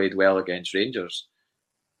Brown played well against Rangers?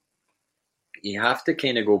 You have to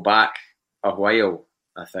kind of go back a while.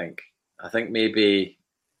 I think maybe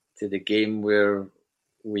to the game where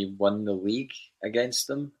we won the league against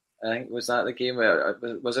them. I think, was that the game?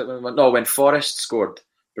 Was it when Forrest scored?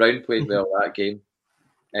 Brown played well that game.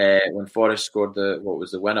 When Forrest scored the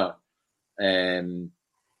winner.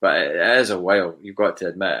 But it is a while. You've got to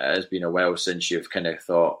admit, it has been a while since you've kind of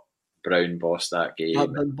thought Brown bossed that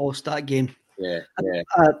game. Yeah.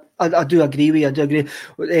 I do agree with you.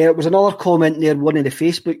 There was another comment there. One of the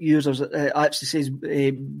Facebook users actually says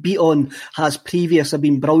Beaton has previously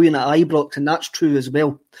been brilliant at Ibrox, and that's true as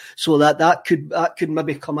well. So that could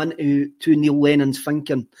maybe come into Neil Lennon's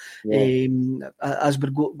thinking as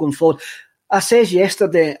we're going forward. I says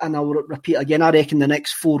yesterday, and I'll repeat again, I reckon the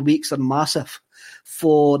next 4 weeks are massive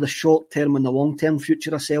for the short term and the long term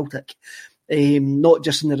future of Celtic. Not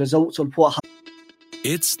just in the results or what happens.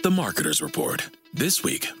 It's the Marketer's Report. This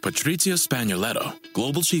week, Patrizia Spagnoletto,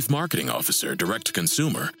 Global Chief Marketing Officer,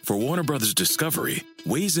 Direct-to-Consumer for Warner Brothers Discovery,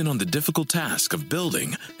 weighs in on the difficult task of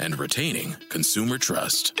building and retaining consumer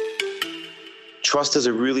trust. Trust is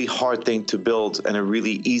a really hard thing to build and a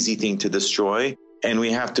really easy thing to destroy, and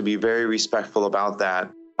we have to be very respectful about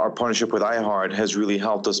that. Our partnership with iHeart has really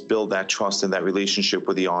helped us build that trust and that relationship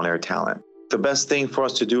with the on-air talent. The best thing for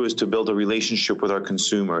us to do is to build a relationship with our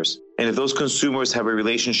consumers. And if those consumers have a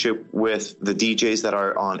relationship with the DJs that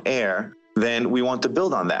are on air, then we want to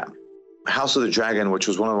build on that. House of the Dragon, which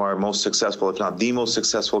was one of our most successful, if not the most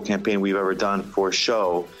successful campaign we've ever done for a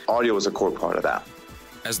show, audio was a core part of that.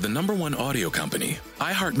 As the #1 audio company,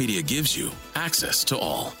 iHeartMedia gives you access to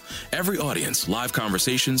all. Every audience, live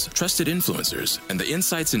conversations, trusted influencers, and the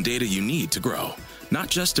insights and data you need to grow. Not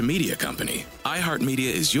just a media company,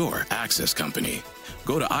 iHeartMedia is your access company.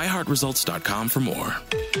 Go to iHeartResults.com for more.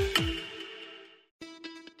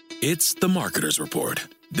 It's the Marketer's Report.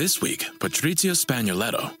 This week, Patrizia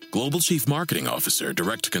Spagnoletto, Global Chief Marketing Officer,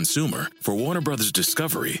 Direct-to-Consumer for Warner Brothers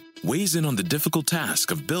Discovery, weighs in on the difficult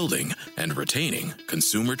task of building and retaining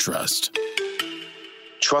consumer trust.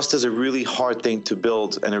 Trust is a really hard thing to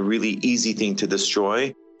build and a really easy thing to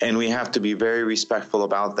destroy, and we have to be very respectful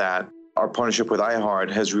about that. Our partnership with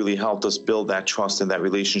iHeart has really helped us build that trust and that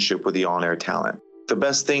relationship with the on-air talent. The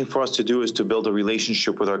best thing for us to do is to build a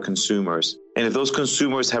relationship with our consumers. And if those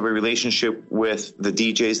consumers have a relationship with the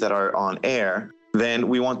DJs that are on air, then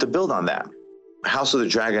we want to build on that. House of the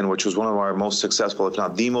Dragon, which was one of our most successful, if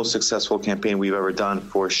not the most successful campaign we've ever done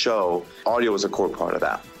for a show, audio was a core part of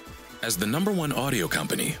that. As the #1 audio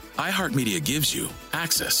company, iHeartMedia gives you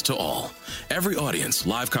access to all. Every audience,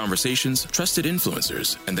 live conversations, trusted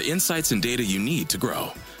influencers, and the insights and data you need to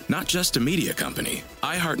grow. Not just a media company,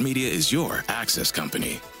 iHeartMedia is your access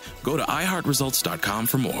company. Go to iHeartResults.com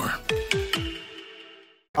for more.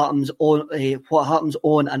 What happens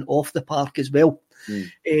on and off the park as well.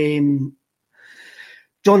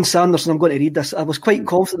 John Sanderson, I'm going to read this. I was quite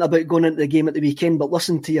confident about going into the game at the weekend, but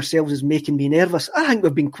listening to yourselves is making me nervous. I think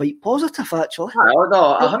we've been quite positive, actually.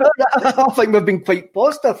 I think we've been quite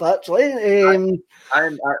positive, actually.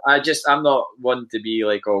 I'm not one to be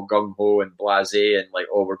like all gung ho and blasé and like,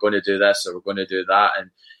 oh, we're going to do this or we're going to do that,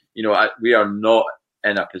 and we are not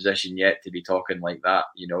in a position yet to be talking like that.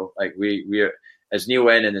 Like we're as Neil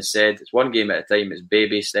Lennon has said, it's one game at a time. It's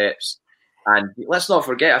baby steps, and let's not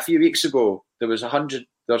forget, a few weeks ago there was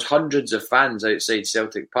hundreds of fans outside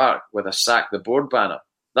Celtic Park with a Sack the Board banner.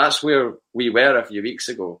 That's where we were a few weeks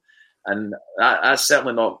ago. And that's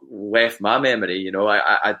certainly not left my memory. It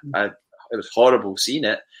was horrible seeing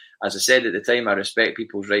it. As I said at the time, I respect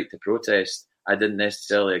people's right to protest. I didn't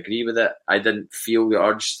necessarily agree with it. I didn't feel the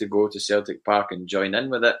urge to go to Celtic Park and join in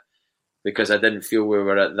with it because I didn't feel we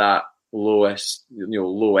were at that low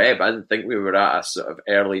ebb. I didn't think we were at a sort of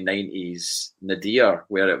early 90s nadir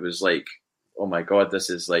where it was like, oh my God,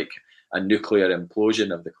 this is like a nuclear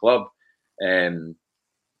implosion of the club.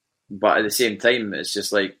 But at the same time, it's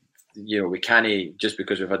just like, we can't, just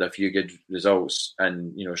because we've had a few good results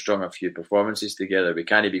and, strung a few performances together, we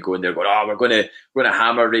can't be going there going, we're going to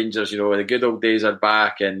hammer Rangers, the good old days are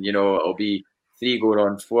back and, it'll be 3 going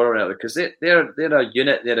on 4 because they're a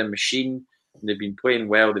unit, they're a machine, and they've been playing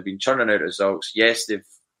well, they've been churning out results. Yes, they've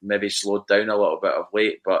maybe slowed down a little bit of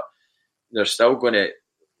late, but they're still going to,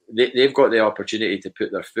 they've got the opportunity to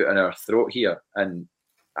put their foot in our throat here, and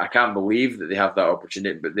I can't believe that they have that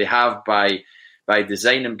opportunity, but they have by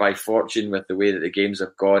design and by fortune with the way that the games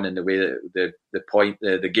have gone and the way that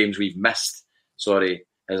the games we've missed,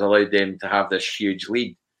 has allowed them to have this huge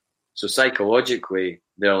lead. So psychologically,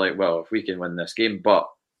 they're like, well, if we can win this game, but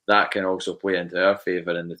that can also play into our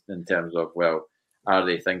favour in terms of, well, are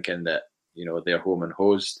they thinking that, they're home and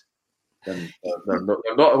hosed? Then they're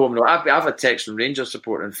not home. No, I've had texts from Rangers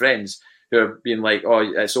supporting friends who have been like, oh,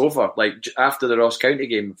 it's over. Like after the Ross County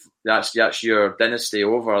game, that's your dynasty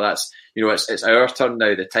over. That's, it's our turn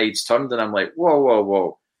now. The tide's turned. And I'm like,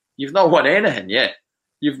 whoa. You've not won anything yet.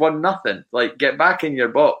 You've won nothing. Like, get back in your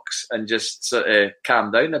box and just sort of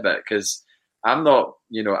calm down a bit. Because I'm not,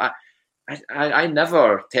 I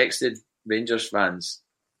never texted Rangers fans.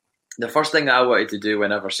 The first thing that I wanted to do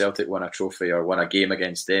whenever Celtic won a trophy or won a game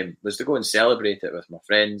against them was to go and celebrate it with my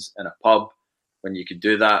friends in a pub when you could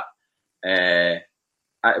do that. It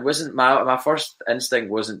wasn't my first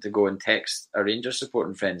instinct wasn't to go and text a Rangers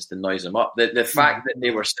supporting friends to noise them up. The fact that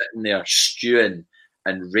they were sitting there stewing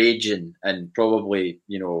and raging and probably,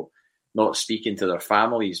 not speaking to their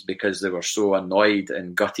families because they were so annoyed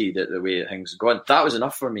and gutted at the way things were going, that was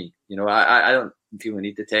enough for me. I don't feel the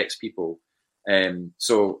need to text people.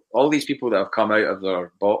 So all these people that have come out of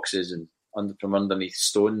their boxes and from underneath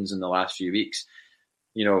stones in the last few weeks,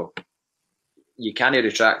 you can't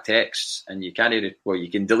retract texts and you can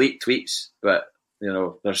delete tweets, but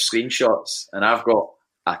there's screenshots, and I've got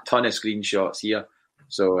a ton of screenshots here.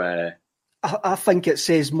 So I think it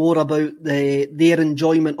says more about their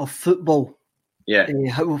enjoyment of football. Yeah,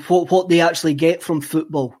 what they actually get from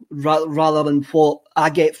football rather than what I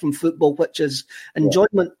get from football, which is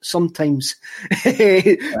enjoyment sometimes.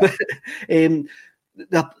 The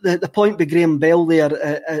point by Graham Bell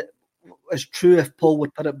there is true if Paul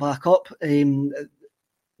would put it back up.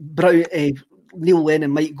 Brown, Neil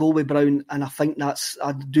Lennon might go with Brown, and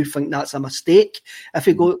I do think that's a mistake if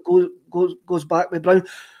he goes back with Brown.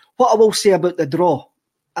 What I will say about the draw,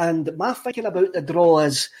 and my thinking about the draw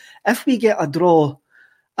is, if we get a draw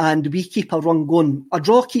and we keep a run going, a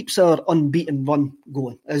draw keeps our unbeaten run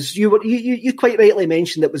going. As you quite rightly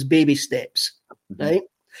mentioned, it was baby steps, right?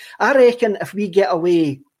 I reckon if we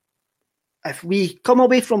come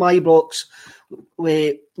away from Ibrox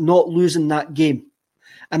with not losing that game,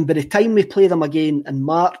 and by the time we play them again in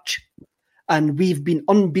March, and we've been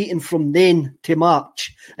unbeaten from then to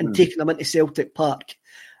March and taking them into Celtic Park,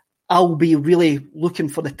 I'll be really looking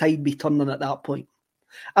for the tide be turning at that point.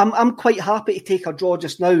 I'm quite happy to take a draw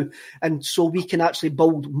just now, and so we can actually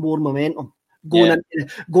build more momentum going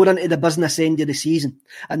into the business end of the season.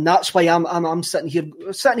 And that's why I'm sitting here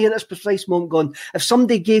at this precise moment going, if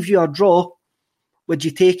somebody gave you a draw, would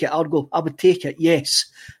you take it? I would take it, yes.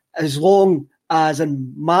 As long as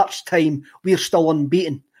in March time, we're still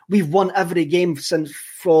unbeaten. We've won every game since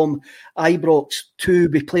from Ibrox to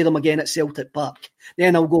we play them again at Celtic Park.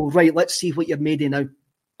 Then I'll go, right, let's see what you're made of now.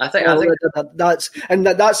 I think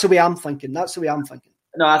that's the way I'm thinking. That's the way I'm thinking.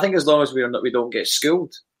 No, I think as long as we don't get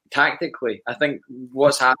schooled tactically, I think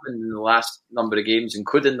what's happened in the last number of games,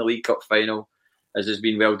 including the League Cup final, as has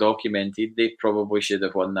been well documented, they probably should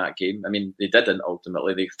have won that game. I mean, they didn't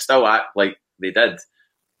ultimately. They still act like they did,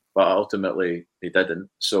 but ultimately they didn't.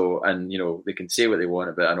 So, and they can say what they want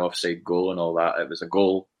about an offside goal and all that. It was a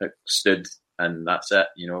goal that stood, and that's it.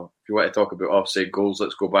 If you want to talk about offside goals,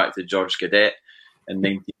 let's go back to George Cadet in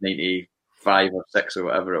 1995 or 6 or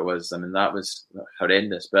whatever it was. I mean, that was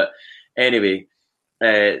horrendous. But anyway,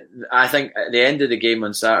 I think at the end of the game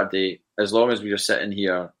on Saturday, as long as we are sitting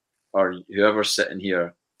here, or whoever's sitting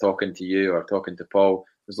here talking to you or talking to Paul,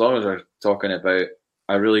 as long as we're talking about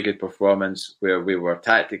a really good performance where we were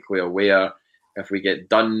tactically aware, if we get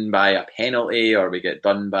done by a penalty or we get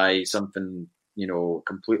done by something,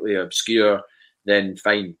 completely obscure, then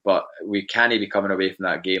fine. But we can't be coming away from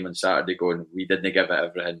that game on Saturday going, we didn't give it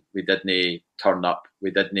everything. We didn't turn up.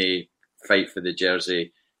 We didn't fight for the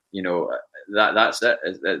jersey. You know, that's it.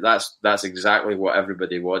 That's exactly what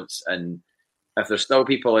everybody wants. And if there's still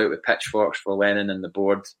people out with pitchforks for Lennon and the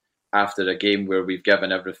board after a game where we've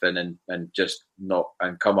given everything and just not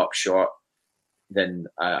and come up short, then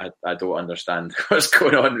I don't understand what's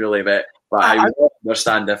going on really. But I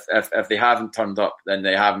understand if they haven't turned up, then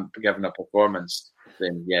they haven't given a performance.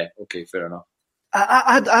 Then yeah, okay, fair enough.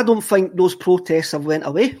 I don't think those protests have went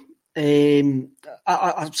away.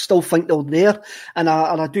 I still think they're there, and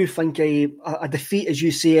I do think a defeat, as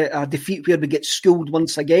you say, a defeat where we get schooled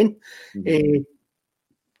once again,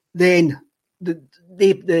 then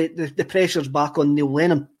the pressure's back on Neil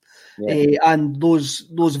Lennon, and those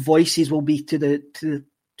voices will be to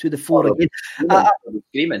the fore again.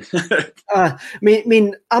 Screaming. I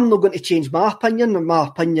mean, I'm not going to change my opinion. My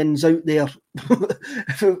opinion's out there.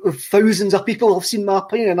 Thousands of people have seen my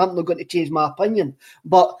opinion, and I'm not going to change my opinion.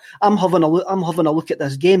 But I'm having a look at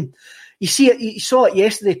this game. You saw it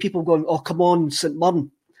yesterday. People going, "Oh, come on, St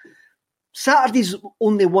Mirren." Saturday's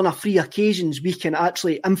only one of 3 occasions we can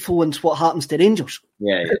actually influence what happens to Rangers.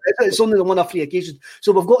 Yeah. It's only the one of 3 occasions,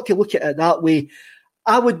 so we've got to look at it that way.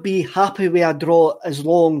 I would be happy with a draw as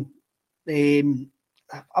long.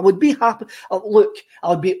 I would be happy. Look, I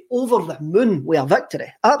would be over the moon with a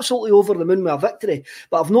victory. Absolutely over the moon with a victory.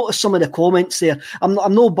 But I've noticed some of the comments there. I'm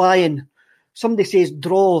not buying. Somebody says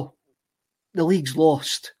draw, the league's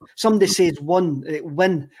lost. Somebody says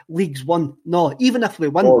win, league's won. No, even if we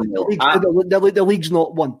win, the league's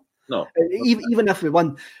not won. No, even if we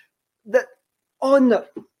win. On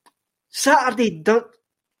Saturday,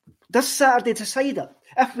 does Saturday decide it?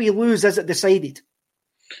 If we lose, is it decided?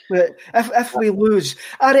 If we lose,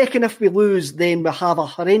 I reckon if we lose, then we have a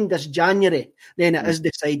horrendous January, then it is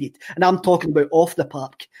decided. And I'm talking about off the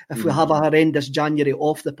park. If we have a horrendous January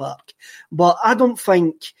off the park. But I don't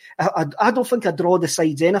think a draw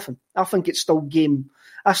decides anything. I think it's still game.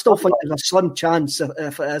 I still think there's a slim chance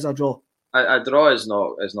if it is a draw. A draw is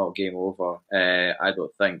not game over. I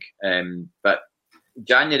don't think. But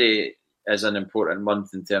January is an important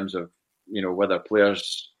month in terms of, you know, whether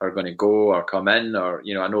players are going to go or come in, or,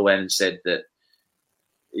 you know, I know Lennon said that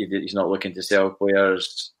he's not looking to sell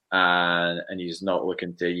players, and he's not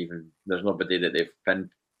looking to even, there's nobody that they've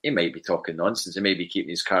pinned. He might be talking nonsense. He may be keeping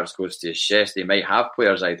his cards close to his chest. They might have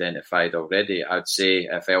players identified already. I'd say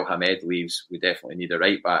if El Hamed leaves, we definitely need a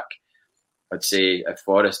right back. I'd say if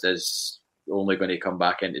Forrest is only going to come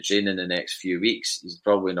back into training in the next few weeks, he's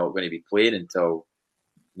probably not going to be playing until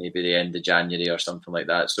maybe the end of January or something like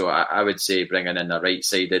that. So I would say bringing in a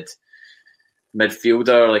right-sided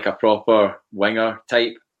midfielder, like a proper winger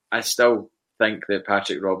type. I still think that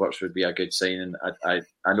Patrick Roberts would be a good signing. I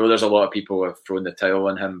know there's a lot of people who have thrown the towel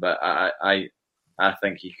on him, but I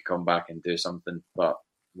think he could come back and do something. But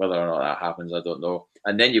whether or not that happens, I don't know.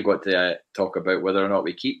 And then you've got to talk about whether or not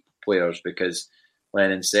we keep players, because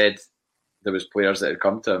Lennon said there was players that had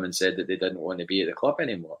come to him and said that they didn't want to be at the club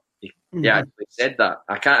anymore. He actually said that.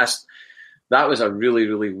 That was a really,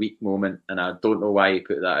 really weak moment, and I don't know why he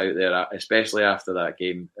put that out there, especially after that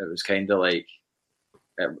game. It was kind of like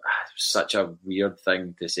such a weird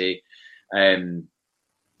thing to say,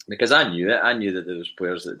 because I knew it. I knew that there was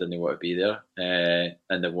players that didn't want to be there,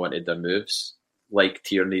 and that wanted their moves. Like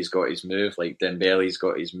Tierney's got his move, like Dembele's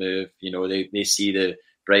got his move. You know, they see the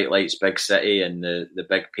bright lights, big city, and the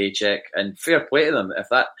big paycheck, and fair play to them. If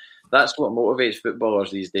that's what motivates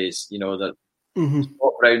footballers these days. You know, that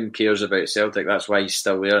Scott Brown cares about Celtic. That's why he's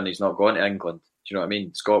still there and he's not gone to England. Do you know what I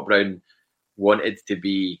mean? Scott Brown wanted to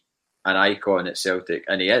be an icon at Celtic,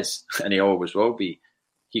 and he is, and he always will be.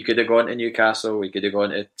 He could have gone to Newcastle, he could have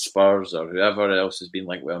gone to Spurs or whoever else has been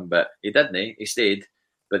linked with him, but he didn't. He stayed.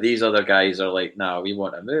 But these other guys are like, nah, we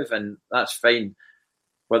want to move, and that's fine.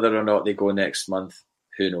 Whether or not they go next month,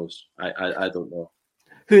 who knows? I don't know.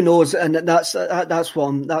 Who knows? And that's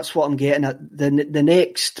what I'm getting at. The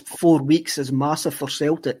next 4 weeks is massive for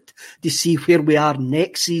Celtic to see where we are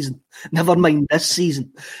next season. Never mind this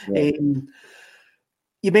season. Yeah.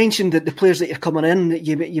 You mentioned that the players that you're coming in,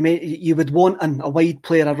 you would want a wide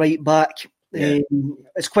player, a right back. Yeah.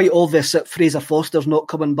 It's quite obvious that Fraser Foster's not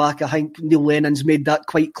coming back. I think Neil Lennon's made that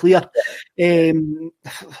quite clear.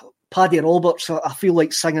 Paddy Roberts, I feel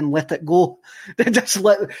like singing Let It Go. Just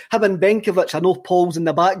let him and Benkovic, I know Paul's in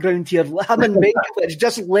the background here, him and Benkovic,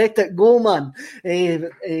 just let it go, man.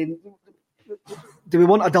 Do we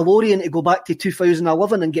want a DeLorean to go back to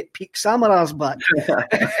 2011 and get Peak Samaras back?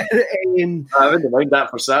 I wouldn't mind that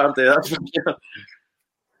for Saturday, that's for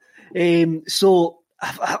sure. So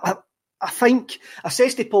I think I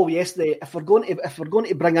said to Paul yesterday, if we're going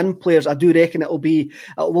to bring in players, I do reckon it will be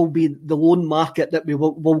the loan market that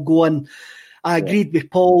we'll go in. I agreed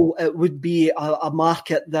with Paul. It would be a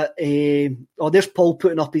market that. There's Paul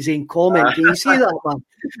putting up his own comment. Can you see that, man?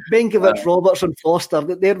 Benkovic, Robertson, Foster.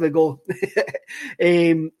 There we go.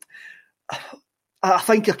 I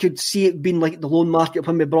think I could see it being like the loan market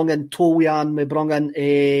when we brought in Tolian, we brought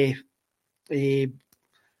in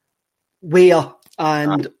Weah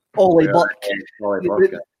and Ollie Burke.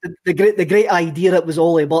 The great idea it was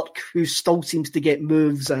Ollie Burke, who still seems to get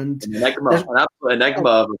moves and an absolute enigma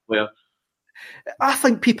of a player. I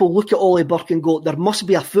think people look at Ollie Burke and go, there must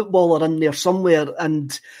be a footballer in there somewhere,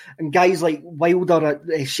 and guys like Wilder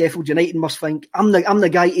at Sheffield United must think, I'm the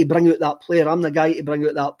guy to bring out that player. I'm the guy to bring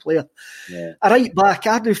out that player. Yeah. A right back,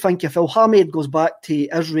 I do think if Elhamed goes back to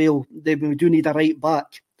Israel, then we do need a right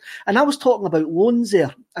back. And I was talking about loans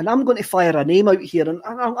there, and I'm going to fire a name out here, and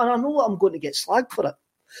I know I'm going to get slagged for it.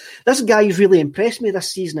 This guy's really impressed me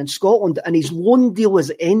this season in Scotland, and his loan deal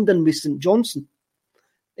is ending with St Johnstone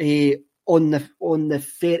on the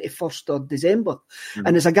 31st of December. Mm-hmm.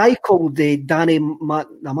 And there's a guy called Danny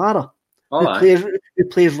McNamara who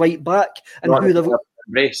plays right back. And who they've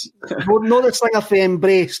Embrace. Not the singer for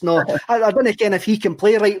Embrace, no. I don't know if he can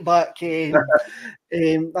play right back.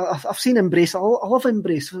 I've seen Embrace. I love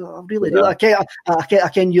Embrace. I really do. I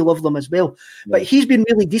can you love them as well. Yeah. But he's been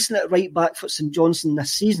really decent at right back for St Johnstone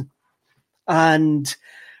this season. And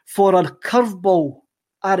for a curveball,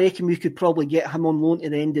 I reckon we could probably get him on loan to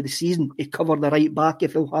the end of the season to cover the right back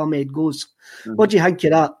if Elhamed goes. Mm-hmm. What do you think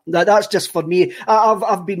of that? That's just for me.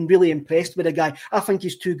 I've been really impressed with the guy. I think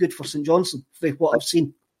he's too good for St Johnstone for what I've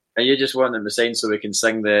seen. And you just want him to sign so we can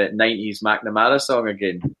sing the 90s McNamara song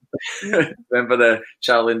again. Remember the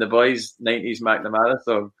Charlie and the Boys 90s McNamara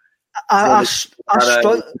song?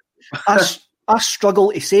 I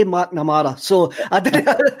struggle to say McNamara, so I didn't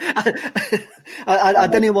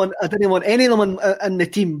want any of them in the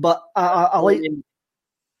team. But I like.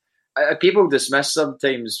 People dismiss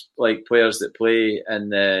sometimes like players that play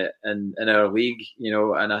in our league,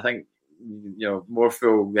 and I think more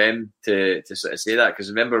fool them to sort of say that, because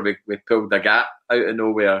remember we pulled a gap out of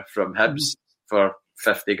nowhere from Hibs for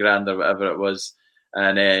 50 grand or whatever it was,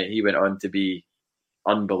 and he went on to be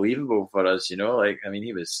unbelievable for us, he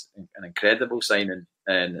was an incredible signing,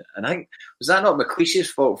 and I think, was that not McLeish's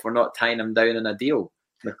fault for not tying him down in a deal?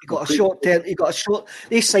 He got a short term.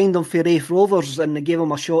 They signed him for Rafe Rovers and they gave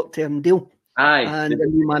him a short term deal. Aye, and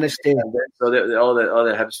he managed to. So all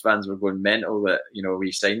the Hibs fans were going mental that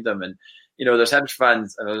we signed him, and there's Hibs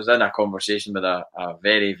fans. I was in a conversation with a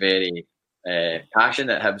very, very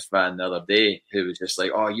passionate Hibs fan the other day who was just like,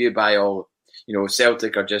 "Oh, you buy all."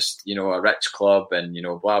 Celtic are just, a rich club and,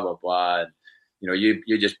 blah, blah, blah. And,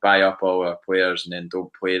 you just buy up all our players and then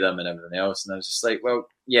don't play them and everything else. And I was just like, well,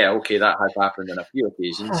 yeah, okay, that has happened on a few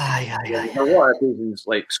occasions. A lot of occasions,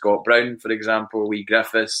 like Scott Brown, for example, Lee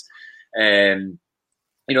Griffiths.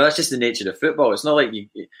 That's just the nature of football. It's not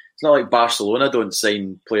like Barcelona don't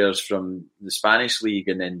sign players from the Spanish league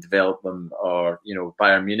and then develop them, or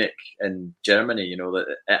Bayern Munich in Germany.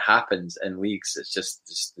 That it happens in leagues. It's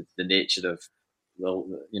just the nature of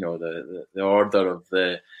the order of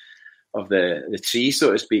the tree,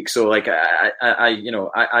 so to speak. So like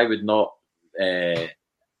I would not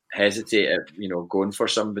hesitate at going for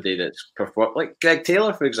somebody that's performed, like Greg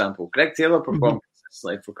Taylor, for example. Greg Taylor performed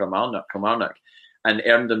consistently for Kilmarnock and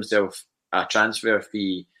earned himself a transfer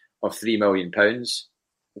fee of £3 million,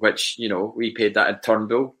 which, we paid that at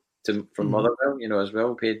Turnbull from Motherwell, as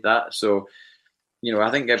well, paid that. So,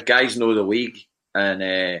 I think if guys know the league and,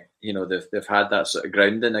 they've had that sort of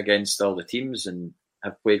grounding against all the teams and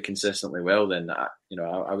have played consistently well, then, I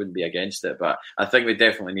wouldn't be against it. But I think we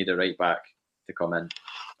definitely need a right back to come in,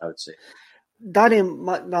 I would say. Danny,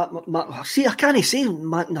 see, I can't say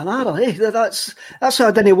McNamara. That's why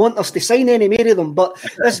I didn't want us to sign any more of them. But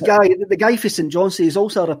this guy, the guy for St Johnstone, is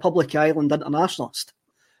also a Republic of Ireland internationalist.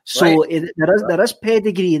 So there is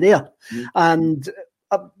pedigree there. Mm-hmm. And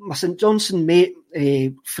my St Johnstone mate,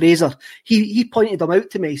 Fraser, he pointed him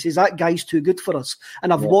out to me. He says, that guy's too good for us.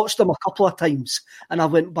 And I've watched him a couple of times. And I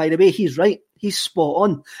went, by the way, he's right. He's spot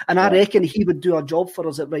on. And I reckon he would do a job for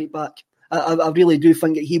us at right back. I really do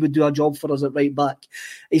think that he would do a job for us at right back.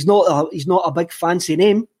 He's not a big fancy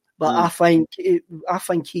name, but I think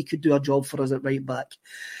he could do a job for us at right back.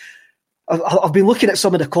 I've been looking at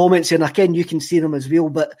some of the comments and again you can see them as well,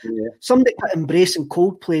 but somebody put Embrace and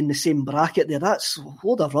Coldplay in the same bracket there. That's a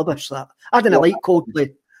load of rubbish, that. I didn't like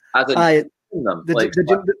Coldplay.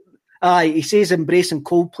 He says Embrace and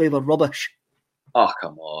Coldplay were rubbish. Oh,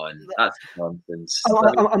 come on. That's nonsense.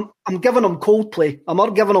 I'm giving them Coldplay. I'm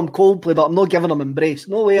not giving them Coldplay, but I'm not giving them Embrace.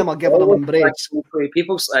 No way am I giving them Embrace.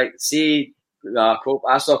 People see, I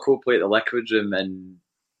saw Coldplay at the Liquid Room in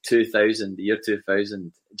 2000, the year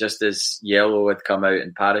 2000, just as Yellow had come out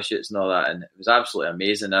in parachutes and all that, and it was absolutely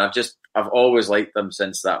amazing. And I've always liked them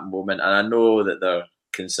since that moment, and I know that they're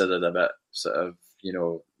considered a bit sort of,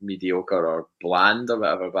 mediocre or bland or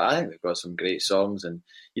whatever, but I think they've got some great songs, and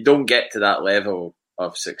you don't get to that level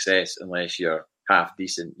of success unless you're half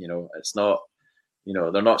decent. It's not,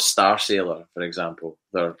 they're not Star Sailor, for example.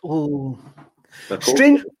 They're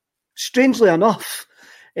strangely enough,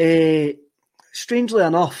 I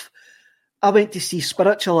went to see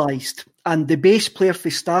Spiritualised, and the bass player for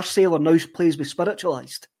Star Sailor now plays with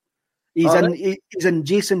Spiritualised. He's in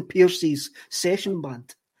Jason Pierce's session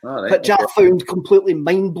band. Which I found completely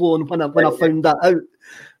mind blowing when I found that out.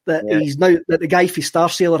 That the guy for Star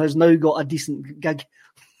Sailor has now got a decent gig.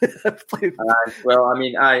 Well, I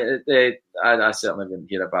mean, I certainly wouldn't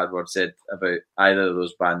hear a bad word said about either of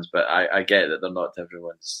those bands, but I get that they're not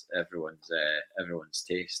everyone's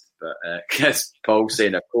taste. But as Paul's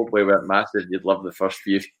saying, if Coldplay weren't massive, you'd love the first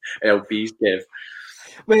few LPs, Kev.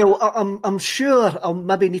 Well, I'm sure I'll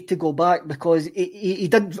maybe need to go back, because he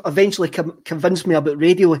did eventually convince me about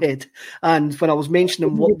Radiohead. And when I was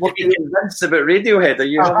mentioning what convinced about Radiohead, are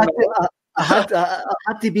you? I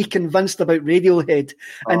had to be convinced about Radiohead,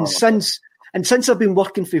 and since I've been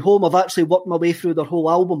working from home, I've actually worked my way through their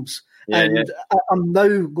whole albums, I'm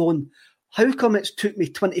now going, how come it's took me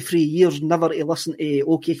 23 years never to listen to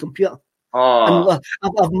OK Computer? And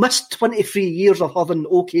I've missed 23 years of having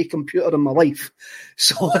OK Computer in my life,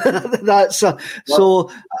 so that's so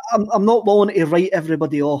I'm not willing to write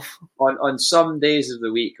everybody off. On some days of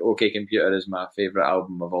the week, OK Computer is my favourite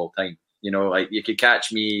album of all time. Like you could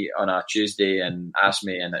catch me on a Tuesday and ask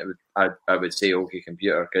me, and I would say OK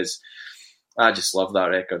Computer, because I just love that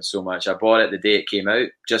record so much. I bought it the day it came out,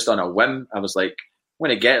 just on a whim. I was like, I'm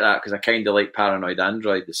going to get that because I kind of like Paranoid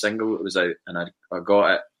Android, the single that was out, and I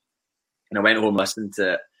got it. And I went home, listened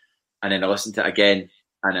to it, and then I listened to it again,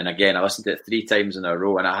 and then again. I listened to it 3 times in a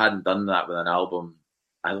row, and I hadn't done that with an album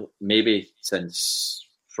maybe since,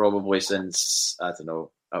 I don't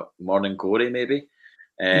know, Morning Glory maybe.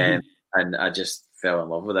 And I just fell in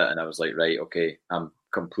love with it, and I was like, right, okay, I'm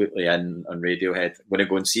completely in on Radiohead. I'm going to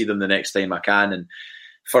go and see them the next time I can. And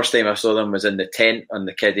first time I saw them was in the tent on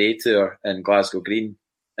the Kid A tour in Glasgow Green.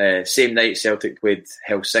 Same night Celtic played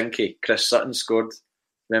Helsinki. Chris Sutton scored.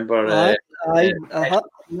 Remember? I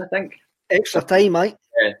think. Extra time, mate.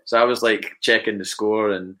 Yeah, so I was like checking the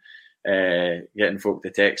score and getting folk to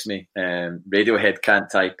text me. Radiohead can't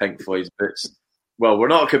tie Pink Floyd's boots. Well, we're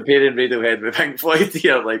not comparing Radiohead with Pink Floyd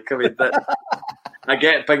here. Like, I mean, I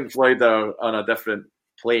get Pink Floyd are on a different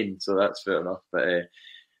plane, so that's fair enough. But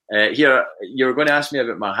here, you were going to ask me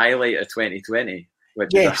about my highlight of 2020,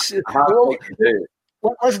 which yes. is a hard thing to do.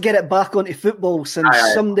 Well, let's get it back onto football, since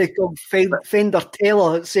somebody called Fender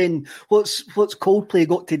Taylor saying, what's Coldplay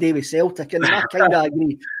got to do with Celtic? And I kind of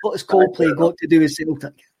agree. What has Coldplay got to do with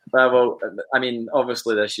Celtic? Well, I mean,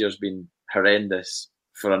 obviously this year's been horrendous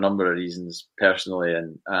for a number of reasons, personally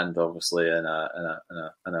and obviously in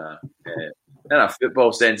a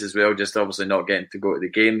football sense as well. Just obviously not getting to go to the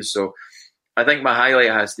games. So I think my highlight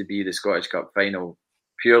has to be the Scottish Cup final,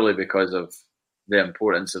 purely because of the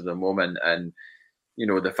importance of the moment and, you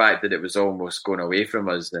know, the fact that it was almost going away from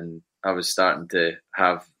us, and I was starting to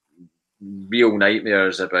have real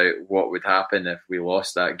nightmares about what would happen if we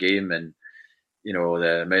lost that game, and, you know,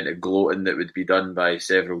 the amount of gloating that would be done by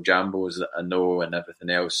several jambos that I know and everything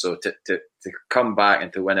else. So to come back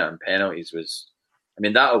and to win it on penalties was, I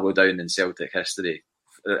mean, that'll go down in Celtic history.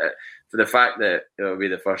 For the fact that it'll be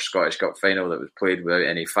the first Scottish Cup final that was played without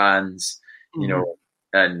any fans, you know,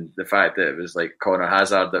 and the fact that it was like Conor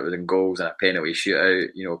Hazard that was in goals and a penalty shootout,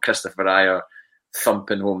 you know, Christopher Ayer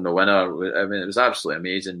thumping home the winner. I mean, it was absolutely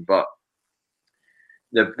amazing. But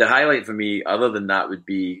the highlight for me, other than that, would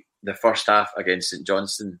be the first half against St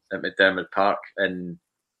Johnstone at McDiarmid Park in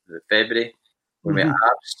February, when we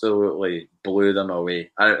absolutely blew them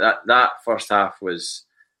away. That first half was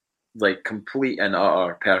like complete and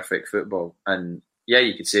utter perfect football. And yeah,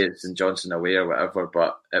 you could say it's St Johnstone away or whatever,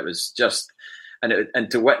 but it was just... And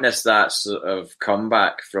to witness that sort of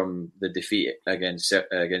comeback from the defeat against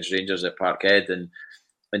Rangers at Parkhead, and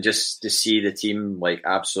just to see the team like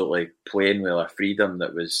absolutely playing with a freedom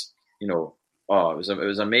that was, you know, it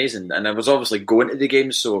was amazing. And I was obviously going to the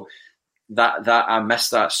game, so that I missed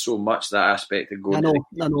that so much, that aspect of going.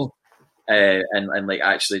 I know. And like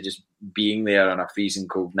actually just being there on a freezing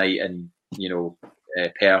cold night, and, you know,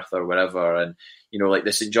 Perth or wherever, and like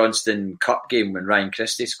the St Johnstone Cup game when Ryan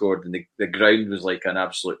Christie scored and the ground was like an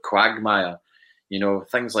absolute quagmire,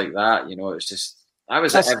 things like that. It's just I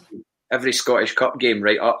was at every Scottish Cup game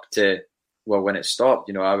right up to when it stopped.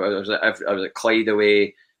 I was at Clyde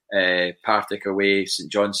away, Partick away,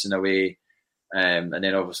 St Johnstone away, and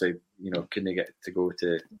then obviously couldn't get to go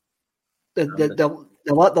to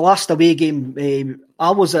the last away game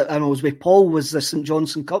I was at, and I was with Paul, was the St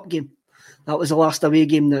Johnstone Cup game. That was the last away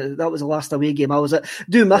game. That was the last away game I was at. I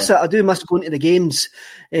do miss it. I do miss going to the games,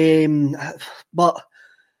 but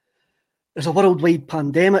there's a worldwide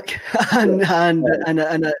pandemic, and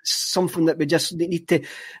it's something that we just need to.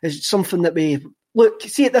 It's something that we look.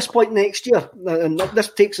 See at this point next year, and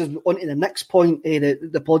this takes us on to the next point.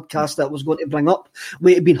 The podcast that I was going to bring up.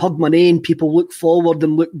 We've been Hogmanay, and people look forward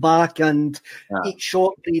and look back and eat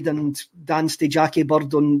shortbread and dance to Jackie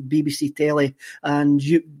Bird on BBC Telly and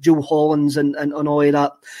Joe Hollins and all of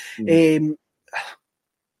that.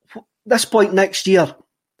 This point next year,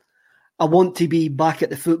 I want to be back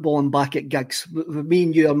at the football and back at gigs. Me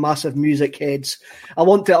and you are massive music heads. I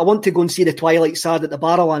want to go and see the Twilight Sad at the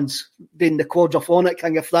Barrowlands, doing the quadraphonic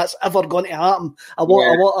thing. If that's ever going to happen, I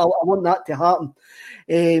want that to happen.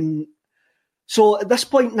 So at this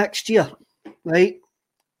point next year, right?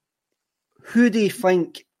 Who do you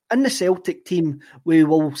think in the Celtic team we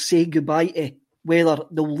will say goodbye to, whether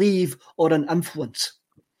they'll leave or an influence?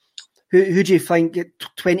 Who do you think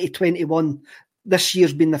 2021? This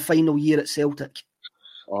year's been the final year at Celtic.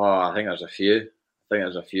 Oh, I think there's a few.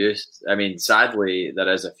 I mean, sadly,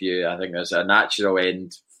 there is a few. I think there's a natural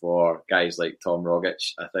end for guys like Tom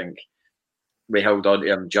Rogic. I think we held on to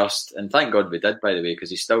him and thank God we did, by the way, because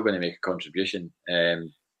he's still going to make a contribution.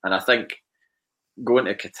 And I think going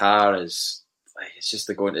to Qatar it's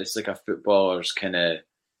like a footballer's kind of,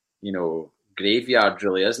 graveyard,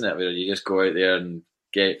 really, isn't it? Where you just go out there and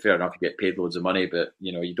fair enough, you get paid loads of money, but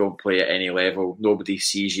you don't play at any level. Nobody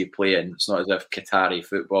sees you playing. It's not as if Qatari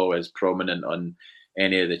football is prominent on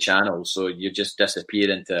any of the channels, so you just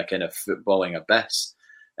disappear into a kind of footballing abyss.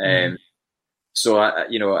 So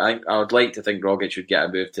I would like to think Rogic would get a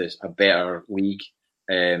move to a better league,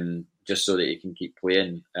 just so that he can keep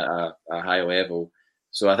playing at a high level.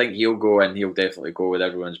 So I think he'll go, and he'll definitely go with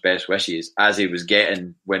everyone's best wishes, as he was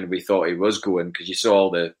getting when we thought he was going, because you saw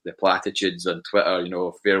all the platitudes on Twitter,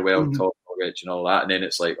 farewell Tom Rogic and all that, and then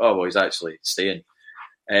it's like, oh well, he's actually staying.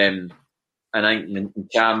 And I think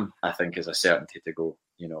Cam, I think, is a certainty to go.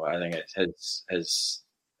 I think it's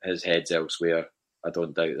his head's elsewhere. I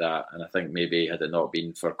don't doubt that, and I think maybe had it not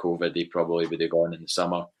been for COVID, he probably would have gone in the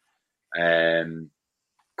summer.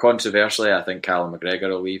 Controversially, I think Callum McGregor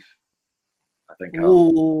will leave.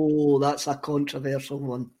 That's a controversial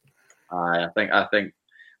one. I think I don't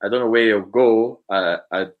know where he'll go. I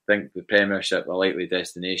think the Premiership a likely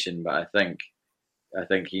destination, but I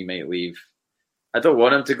think he might leave. I don't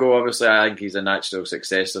want him to go. Obviously, I think he's a natural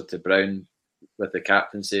successor to Brown with the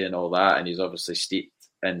captaincy and all that, and he's obviously steeped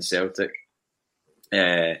in Celtic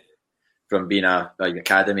from being a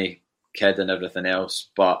academy kid and everything else.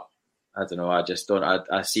 But I don't know. I just don't.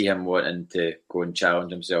 I see him wanting to go and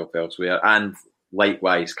challenge himself elsewhere, and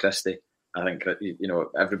likewise Christie. I think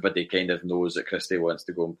everybody kind of knows that Christie wants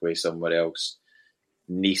to go and play somewhere else.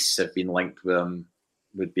 Nice have been linked with him.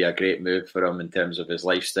 Would be a great move for him in terms of his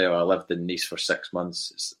lifestyle. I lived in Nice for 6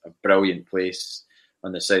 months. It's a brilliant place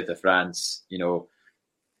on the south of France. I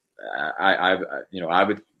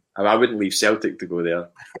wouldn't leave Celtic to go there.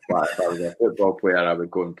 But if I was a football player, I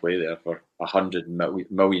would go and play there for 100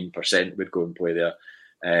 million%. Would go and play there.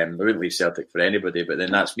 I wouldn't leave Celtic for anybody. But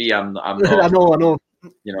then that's me. I'm not. I know.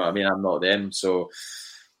 I'm not them. So,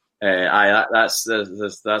 that's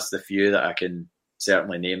the few that I can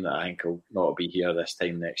certainly name that I think will not be here this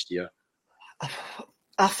time next year.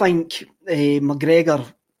 I think McGregor.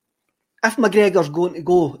 If McGregor's going to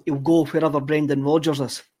go, he'll go wherever Brendan Rodgers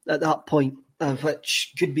is at that point,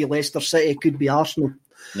 which could be Leicester City, could be Arsenal.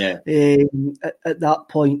 Yeah. At that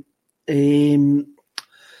point,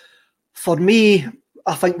 for me,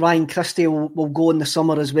 I think Ryan Christie will go in the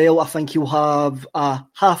summer as well. I think he'll have a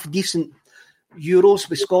half-decent Euros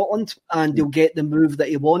with Scotland, and he'll get the move that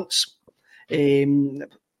he wants down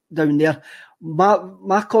there.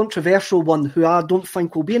 My controversial one, who I don't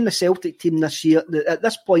think will be in the Celtic team this year, at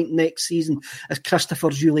this point next season, is Christopher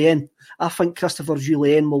Jullien. I think Christopher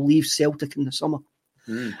Jullien will leave Celtic in the summer.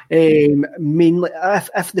 Mainly,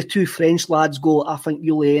 if the two French lads go, I think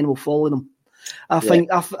Jullien will follow them. I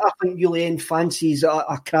think Jullien fancies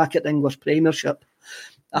a crack at the English Premiership,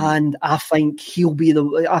 and I think he'll be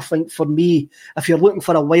I think for me, if you're looking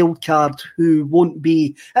for a wild card who won't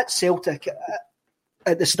be at Celtic,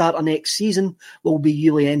 at the start of next season will be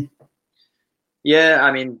Julian. Yeah,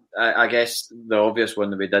 I mean, I guess the obvious one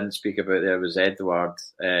that we didn't speak about there was Edward.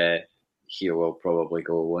 He will probably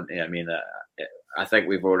go, won't he? I mean, I think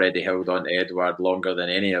we've already held on to Edward longer than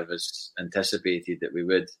any of us anticipated that we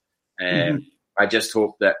would. I just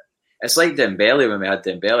hope that it's like Dembele when we had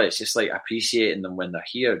Dembele. It's just like appreciating them when they're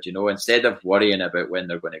here, you know, instead of worrying about when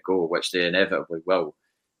they're going to go, which they inevitably will.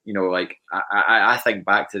 You know, like I think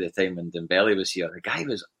back to the time when Dembele was here. The guy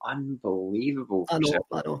was unbelievable. I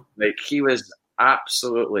know. Like he was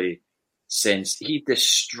absolutely he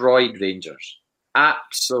destroyed Rangers.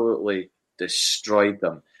 Absolutely destroyed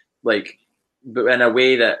them. Like, but in a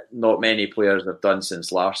way that not many players have done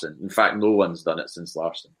since Larsson. In fact, no one's done it since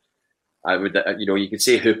Larsson. I would, you know, you could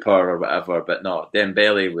say Hooper or whatever, but no,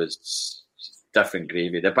 Dembele was different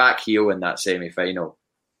gravy. The back heel in that semi-final,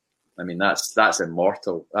 I mean, that's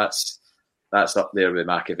immortal. That's up there with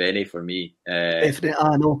McAvenny for me. Definitely,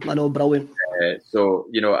 I know, brilliant. So,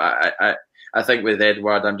 you know, I think with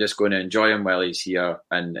Edward, I'm just going to enjoy him while he's here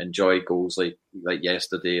and enjoy goals like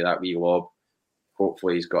yesterday, that wee lob.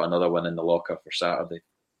 Hopefully he's got another one in the locker for Saturday.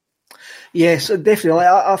 Yes, definitely.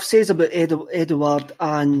 I've said about Edouard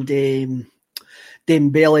and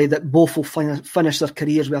Dembele that both will finish their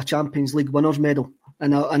careers with a Champions League winners' medal,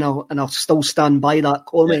 and I'll still stand by that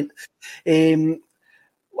comment. Yeah.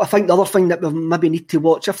 I think the other thing that we maybe need to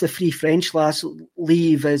watch if the three French lads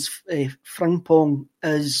leave is Frimpong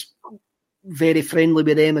is very friendly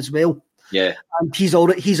with them as well. Yeah, and he's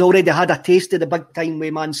already had a taste of the big time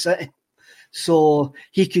with Man City. So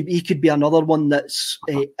he could be another one that's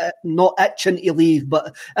not itching to leave,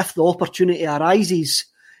 but if the opportunity arises,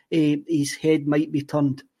 his head might be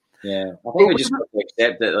turned. Yeah, I think we just have to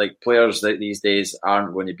accept that like players that these days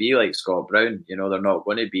aren't going to be like Scott Brown. You know, they're not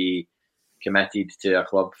going to be committed to a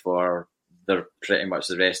club for their pretty much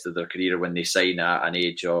the rest of their career when they sign at an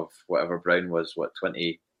age of whatever Brown was,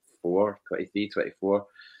 24, 23, 24.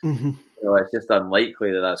 Mm-hmm. You know, it's just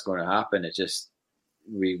unlikely that that's going to happen. It's just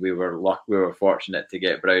we were fortunate to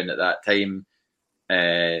get Brown at that time,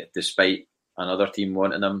 despite another team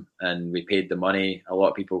wanting him, and we paid the money. A lot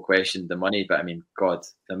of people questioned the money, but I mean, God,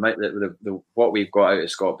 what we've got out of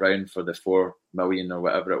Scott Brown for the $4 million or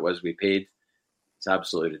whatever it was we paid, it's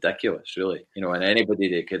absolutely ridiculous, really. You know, and anybody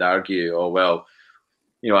that could argue, oh well,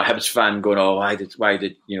 you know, a Hibs fan going, oh why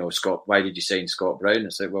did you sign Scott Brown?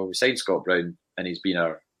 It's like, well, we signed Scott Brown and he's been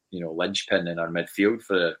our, you know, linchpin in our midfield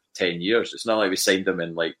for 10 years. It's not like we signed him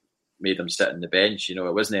and like made him sit on the bench. You know,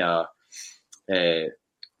 it wasn't oh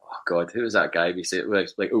God, who was that guy? We said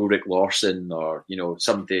like Ulrich Larsson or, you know,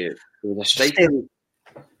 somebody who was a striker.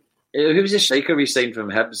 Who was the striker we signed from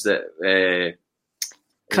Hibs that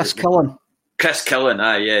Chris Cullen. Chris Cullen,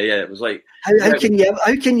 yeah. It was like how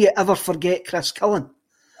can you ever forget Chris Cullen?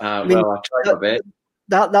 I tried my best.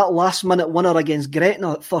 That last minute winner against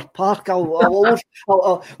Gretna at Fir Park, we'll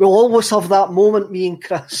always have that moment, me and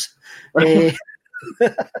Chris. With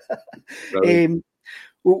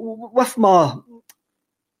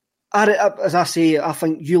as I say, I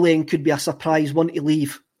think Julian could be a surprise one to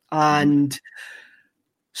leave. And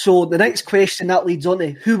so the next question that leads on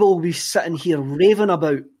to who will be sitting here raving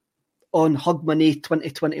about on Hogmanay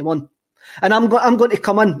 2021? And I'm going to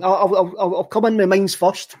come in. I'll come in with mines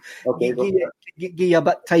first. Okay, give you a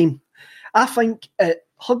bit of time. I think at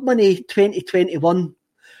Hogmanay 2021,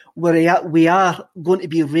 we are going to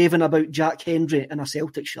be raving about Jack Hendry in a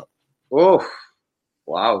Celtic shirt. Oh,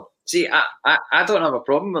 wow. See, I don't have a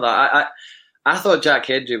problem with that. I thought Jack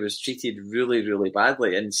Hendry was treated really, really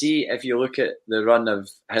badly. And see, if you look at the run of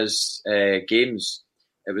his games,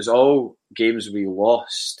 it was all games we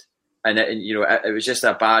lost. And it was just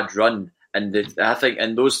a bad run. And I think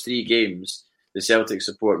in those 3 games, the Celtic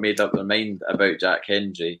support made up their mind about Jack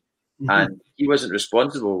Hendry. Mm-hmm. And he wasn't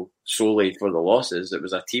responsible solely for the losses. It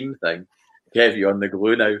was a team thing. Kev, you on the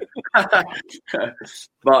glue now.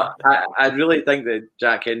 But I really think that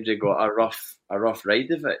Jack Hendry got a rough ride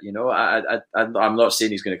of it. You know, I'm not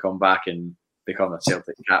saying he's going to come back and become a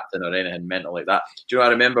Celtic captain or anything mental like that. Do you know, I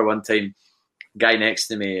remember one time, guy next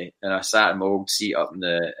to me, and I sat in my old seat up in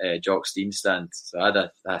the Jock Stein stand. So I had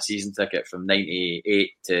a season ticket from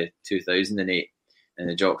 98 to 2008 in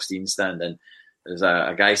the Jock Stein stand, and there's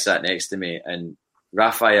a guy sat next to me, and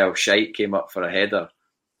Raphael Scheidt came up for a header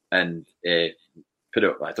and put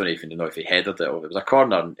it. I don't even know if he headed it or it was a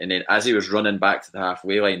corner. And then as he was running back to the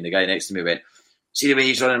halfway line, the guy next to me went, "See the way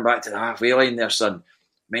he's running back to the halfway line there, son?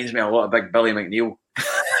 Reminds me a lot of big Billy McNeil." I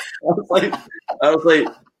was like.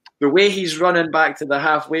 The way he's running back to the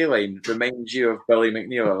halfway line reminds you of Billy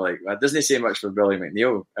McNeil. I'm like, that doesn't say much for Billy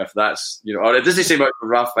McNeil if that's, you know, or it doesn't say much for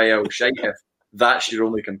Raphael Scheidt that's your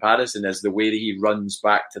only comparison is the way that he runs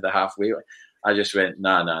back to the halfway line. I just went,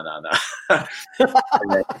 nah.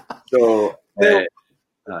 So,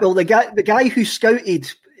 well, the guy who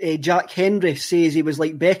scouted Jack Hendry says he was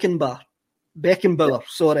like Beckenbauer,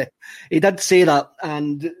 sorry. He did say that,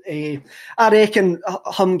 and I reckon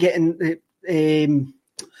him getting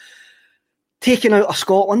taken out of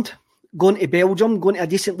Scotland, going to Belgium, going to a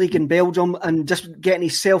decent league in Belgium, and just getting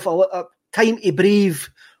himself a time to breathe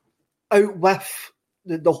out with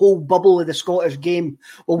the whole bubble of the Scottish game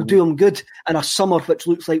will do him good in a summer which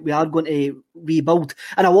looks like we are going to rebuild.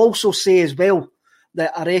 And I'll also say as well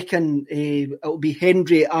that I reckon it'll be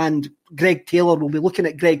Hendry and Greg Taylor. We'll be looking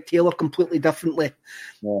at Greg Taylor completely differently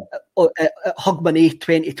at Hogmanay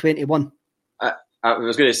 2021. I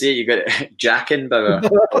was going to say, you got Jackenbauer.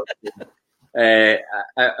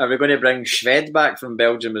 Are we going to bring Shved back from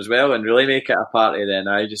Belgium as well and really make it a party then?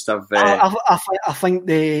 I just have... I think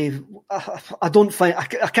I don't think...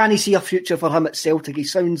 I can't see a future for him at Celtic. He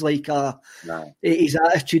sounds like his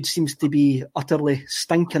attitude seems to be utterly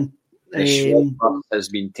stinking. Has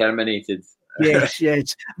been terminated. Yes.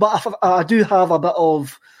 But I do have a bit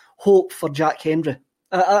of hope for Jack Hendry.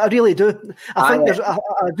 I really do. I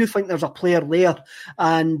do think there's a player there,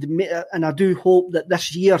 and I do hope that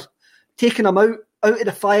this year, taking him out of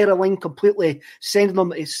the firing line completely, sending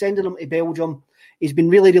him to Belgium. He's been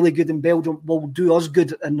really, really good in Belgium. Will do us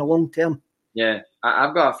good in the long term. Yeah,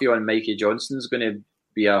 I've got a feeling Mikey Johnston's going to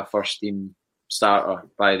be a first team starter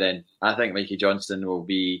by then. I think Mikey Johnston will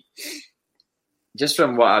be, just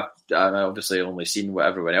from what I've obviously only seen what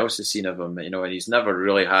everyone else has seen of him, and he's never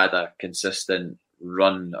really had a consistent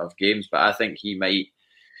run of games, but I think he might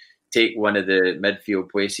take one of the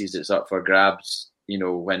midfield places that's up for grabs.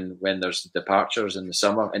 When there's departures in the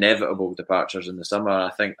summer, inevitable departures in the summer,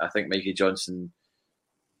 I think Mikey Johnston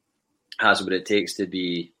has what it takes to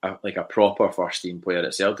be a proper first team player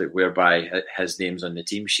at Celtic, whereby his name's on the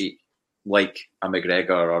team sheet, like a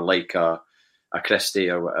McGregor or like a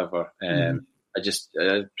Christie or whatever. I just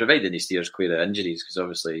provided he steers clear of injuries, because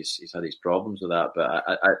obviously he's had his problems with that. But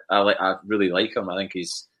I really like him. I think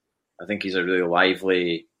he's a really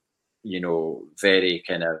lively, very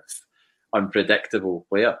kind of unpredictable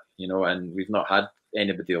player, and we've not had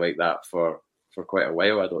anybody like that for quite a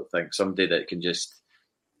while. I don't think somebody that can just,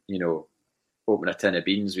 open a tin of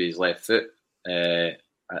beans with his left foot. There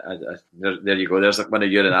you go. There's one of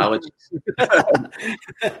your analogies.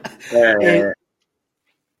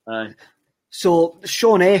 So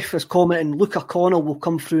Sean F is commenting, Luca Connell will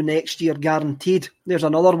come through next year, guaranteed. There's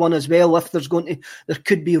another one as well. If there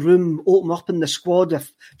could be room open up in the squad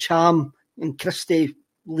if Cham and Christie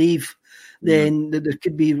leave, then there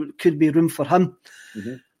could be room for him.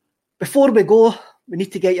 Mm-hmm. Before we go, we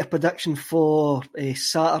need to get your prediction for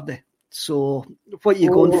Saturday. So, what are you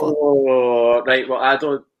going for? Right, well, I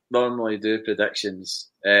don't normally do predictions.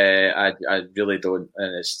 I really don't,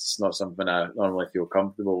 and it's not something I normally feel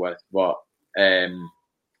comfortable with. But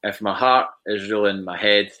if my heart is ruling my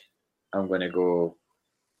head, I'm going to go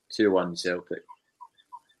 2-1 Celtic.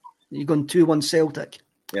 You're going 2-1 Celtic?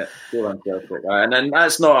 Yeah, 2-1 Celtic. And then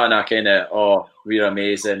that's not on a kind of, we're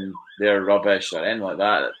amazing, they're rubbish or anything like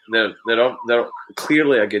that. They're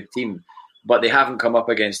clearly a good team, but they haven't come up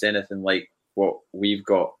against anything like what we've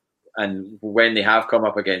got. And when they have come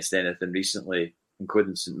up against anything recently,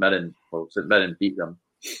 including St Mirren, St Mirren beat them,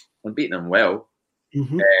 and beat them well.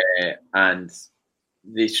 Mm-hmm. And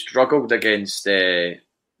they struggled against,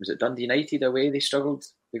 was it Dundee United away? They struggled.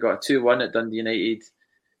 They got a 2-1 at Dundee United.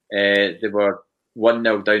 They were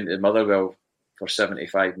 1-0 down to Motherwell for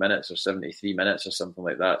 75 minutes or 73 minutes or something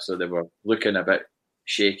like that. So they were looking a bit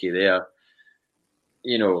shaky there.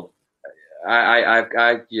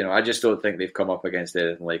 I just don't think they've come up against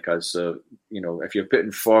anything like us. So, if you're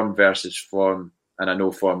putting form versus form, and I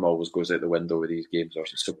know form always goes out the window with these games, or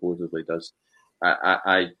supposedly does.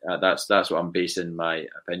 That's what I'm basing my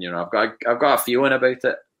opinion on. I've got a feeling about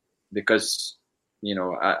it, because,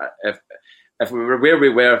 if we were where we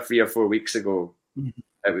were 3 or 4 weeks ago,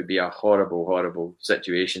 it would be a horrible, horrible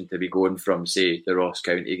situation to be going from, say, the Ross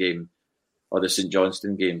County game or the St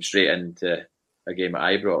Johnstone game straight into a game at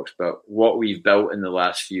Ibrox. But what we've built in the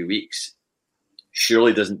last few weeks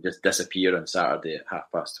surely doesn't just disappear on Saturday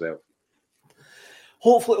at 12:30.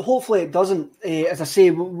 Hopefully it doesn't. As I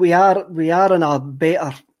say, we are in a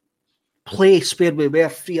better place where we were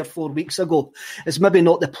 3 or 4 weeks ago. It's maybe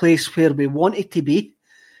not the place where we wanted to be,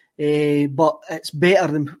 but it's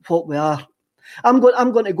better than what we are. I'm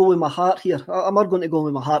going to go with my heart here. I'm not going to go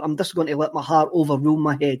with my heart. I'm just going to let my heart overrule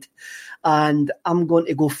my head, and I'm going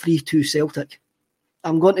to go 3-2 Celtic.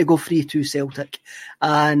 I'm going to go 3-2 Celtic,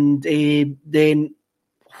 and then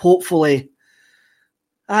hopefully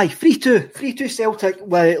Aye, 3-2 Celtic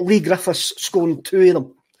with Lee Griffiths scoring 2 of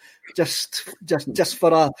them. Just for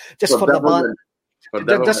the banter,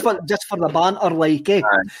 just for the banter, like, eh?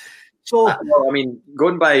 So, well, I mean,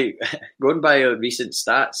 going by recent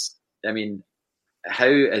stats, I mean, how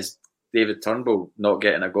is David Turnbull not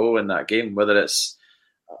getting a goal in that game? Whether it's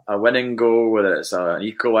a winning goal, whether it's an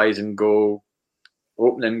equalising goal,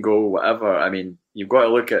 opening goal, whatever. I mean, you've got to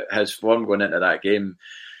look at his form going into that game.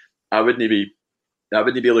 I wouldn't be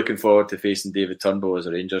looking forward to facing David Turnbull as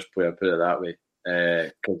a Rangers player, put it that way.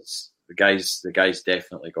 Because the guys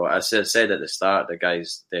definitely got it. As I said at the start, the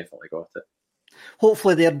guys definitely got it.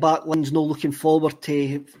 Hopefully their backline's not looking forward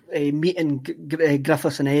to meeting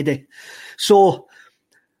Griffiths and Eddie. So,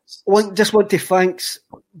 just want to thank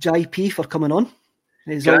JP for coming on.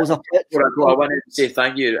 It's always a pleasure. I wanted to say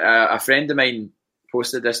thank you. A friend of mine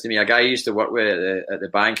posted this to me. A guy I used to work with at the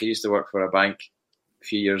bank. He used to work for a bank a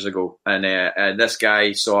few years ago. And this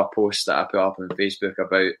guy saw a post that I put up on Facebook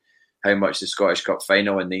about how much the Scottish Cup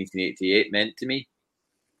final in 1988 meant to me.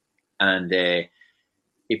 And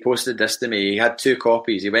he posted this to me. He had 2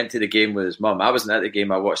 copies. He went to the game with his mum. I wasn't at the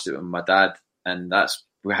game. I watched it with my dad. And that's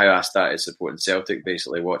how I started supporting Celtic,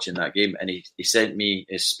 basically watching that game. And he sent me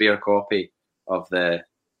his spare copy of the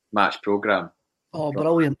match programme. Oh,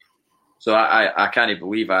 brilliant. So I can't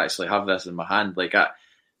believe I actually have this in my hand. Like, I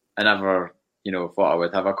never, thought I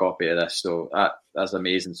would have a copy of this. So that's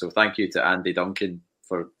amazing. So thank you to Andy Duncan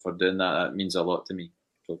for doing that. That means a lot to me.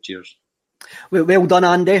 So cheers. Well done,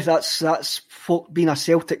 Andy. That's what being a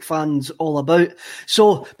Celtic fan's all about.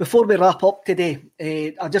 So before we wrap up today,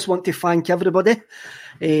 I just want to thank everybody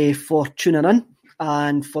for tuning in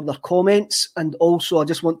and for their comments. And also I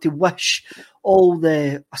just want to wish all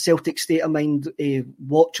the Celtic State of Mind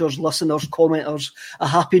watchers, listeners, commenters a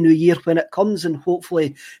happy new year when it comes, and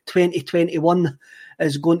hopefully 2021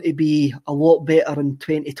 is going to be a lot better in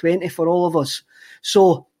 2020 for all of us.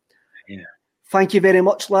 So thank you very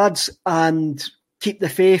much, lads, and keep the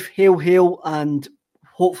faith. Hail, hail, and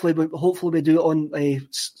hopefully we do it on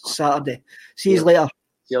Saturday. See you later.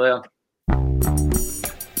 See you later.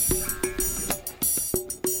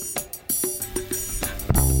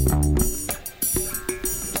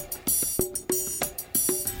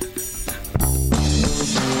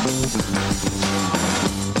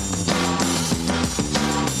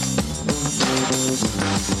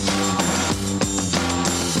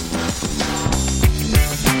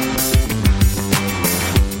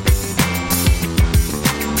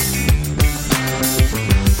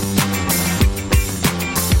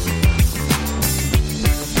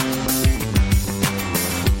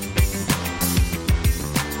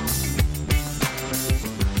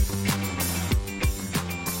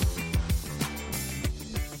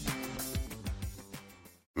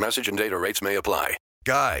 Message and data rates may apply.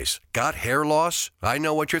 Guys, got hair loss? I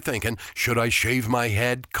know what you're thinking. Should I shave my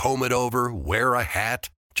head, comb it over, wear a hat?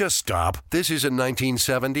 Just stop. This isn't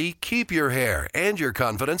 1970. Keep your hair and your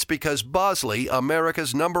confidence, because Bosley,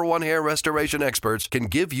 America's #1 hair restoration experts, can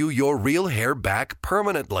give you your real hair back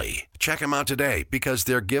permanently. Check them out today, because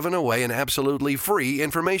they're giving away an absolutely free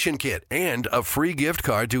information kit and a free gift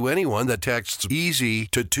card to anyone that texts EASY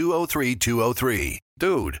to 203-203.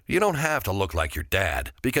 Dude, you don't have to look like your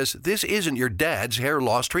dad, because this isn't your dad's hair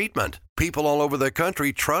loss treatment. People all over the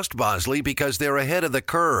country trust Bosley because they're ahead of the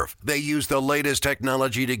curve. They use the latest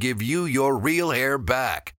technology to give you your real hair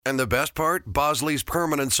back. And the best part? Bosley's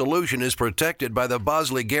permanent solution is protected by the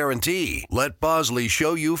Bosley Guarantee. Let Bosley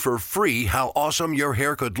show you for free how awesome your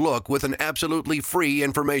hair could look with an absolutely free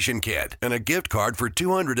information kit and a gift card for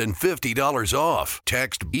 $250 off.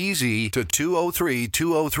 Text EASY to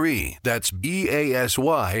 203-203. That's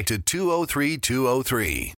BASY to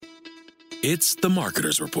 203-203. It's the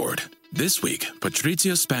Marketer's Report. This week,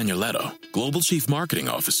 Patrizia Spagnoletto, Global Chief Marketing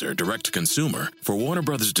Officer, Direct-to-Consumer for Warner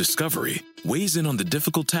Brothers Discovery, weighs in on the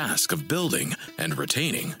difficult task of building and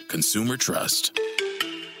retaining consumer trust.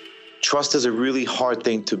 Trust is a really hard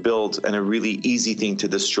thing to build and a really easy thing to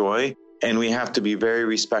destroy, and we have to be very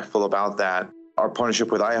respectful about that. Our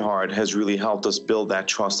partnership with iHeart has really helped us build that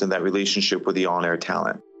trust and that relationship with the on-air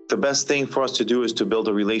talent. The best thing for us to do is to build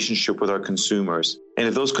a relationship with our consumers. And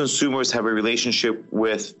if those consumers have a relationship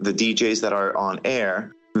with the DJs that are on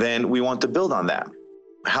air, then we want to build on that.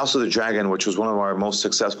 House of the Dragon, which was one of our most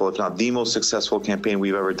successful, if not the most successful campaign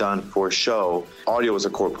we've ever done for a show, audio was a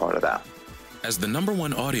core part of that. As the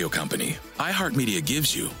 #1 audio company, iHeartMedia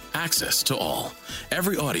gives you access to all.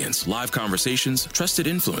 Every audience, live conversations, trusted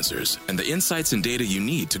influencers, and the insights and data you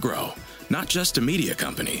need to grow. Not just a media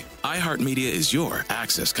company, iHeartMedia is your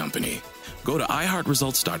access company. Go to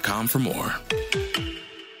iHeartResults.com for more.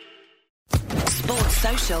 Sports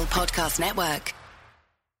Social Podcast Network.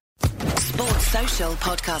 Sports Social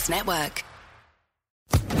Podcast Network.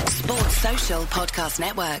 Sports Social Podcast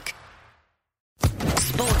Network.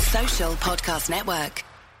 Sports Social Podcast Network.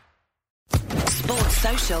 Sports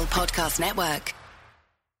Social Podcast Network.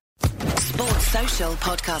 Sports Social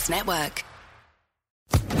Podcast Network.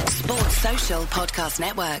 Sports Social Podcast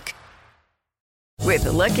Network. With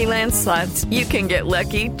the Lucky Land Slots, you can get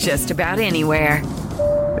lucky just about anywhere.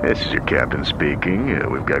 This is your captain speaking.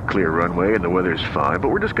 We've got clear runway and the weather's fine, but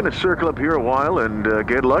we're just going to circle up here a while and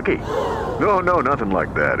get lucky. No, nothing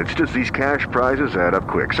like that. It's just these cash prizes add up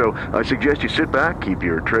quick. So I suggest you sit back, keep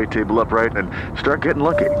your tray table upright, and start getting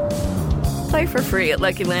lucky. Play for free at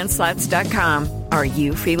LuckyLandSlots.com. Are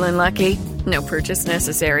you feeling lucky? No purchase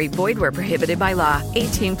necessary. Void where prohibited by law.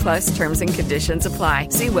 18+ terms and conditions apply.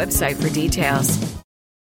 See website for details.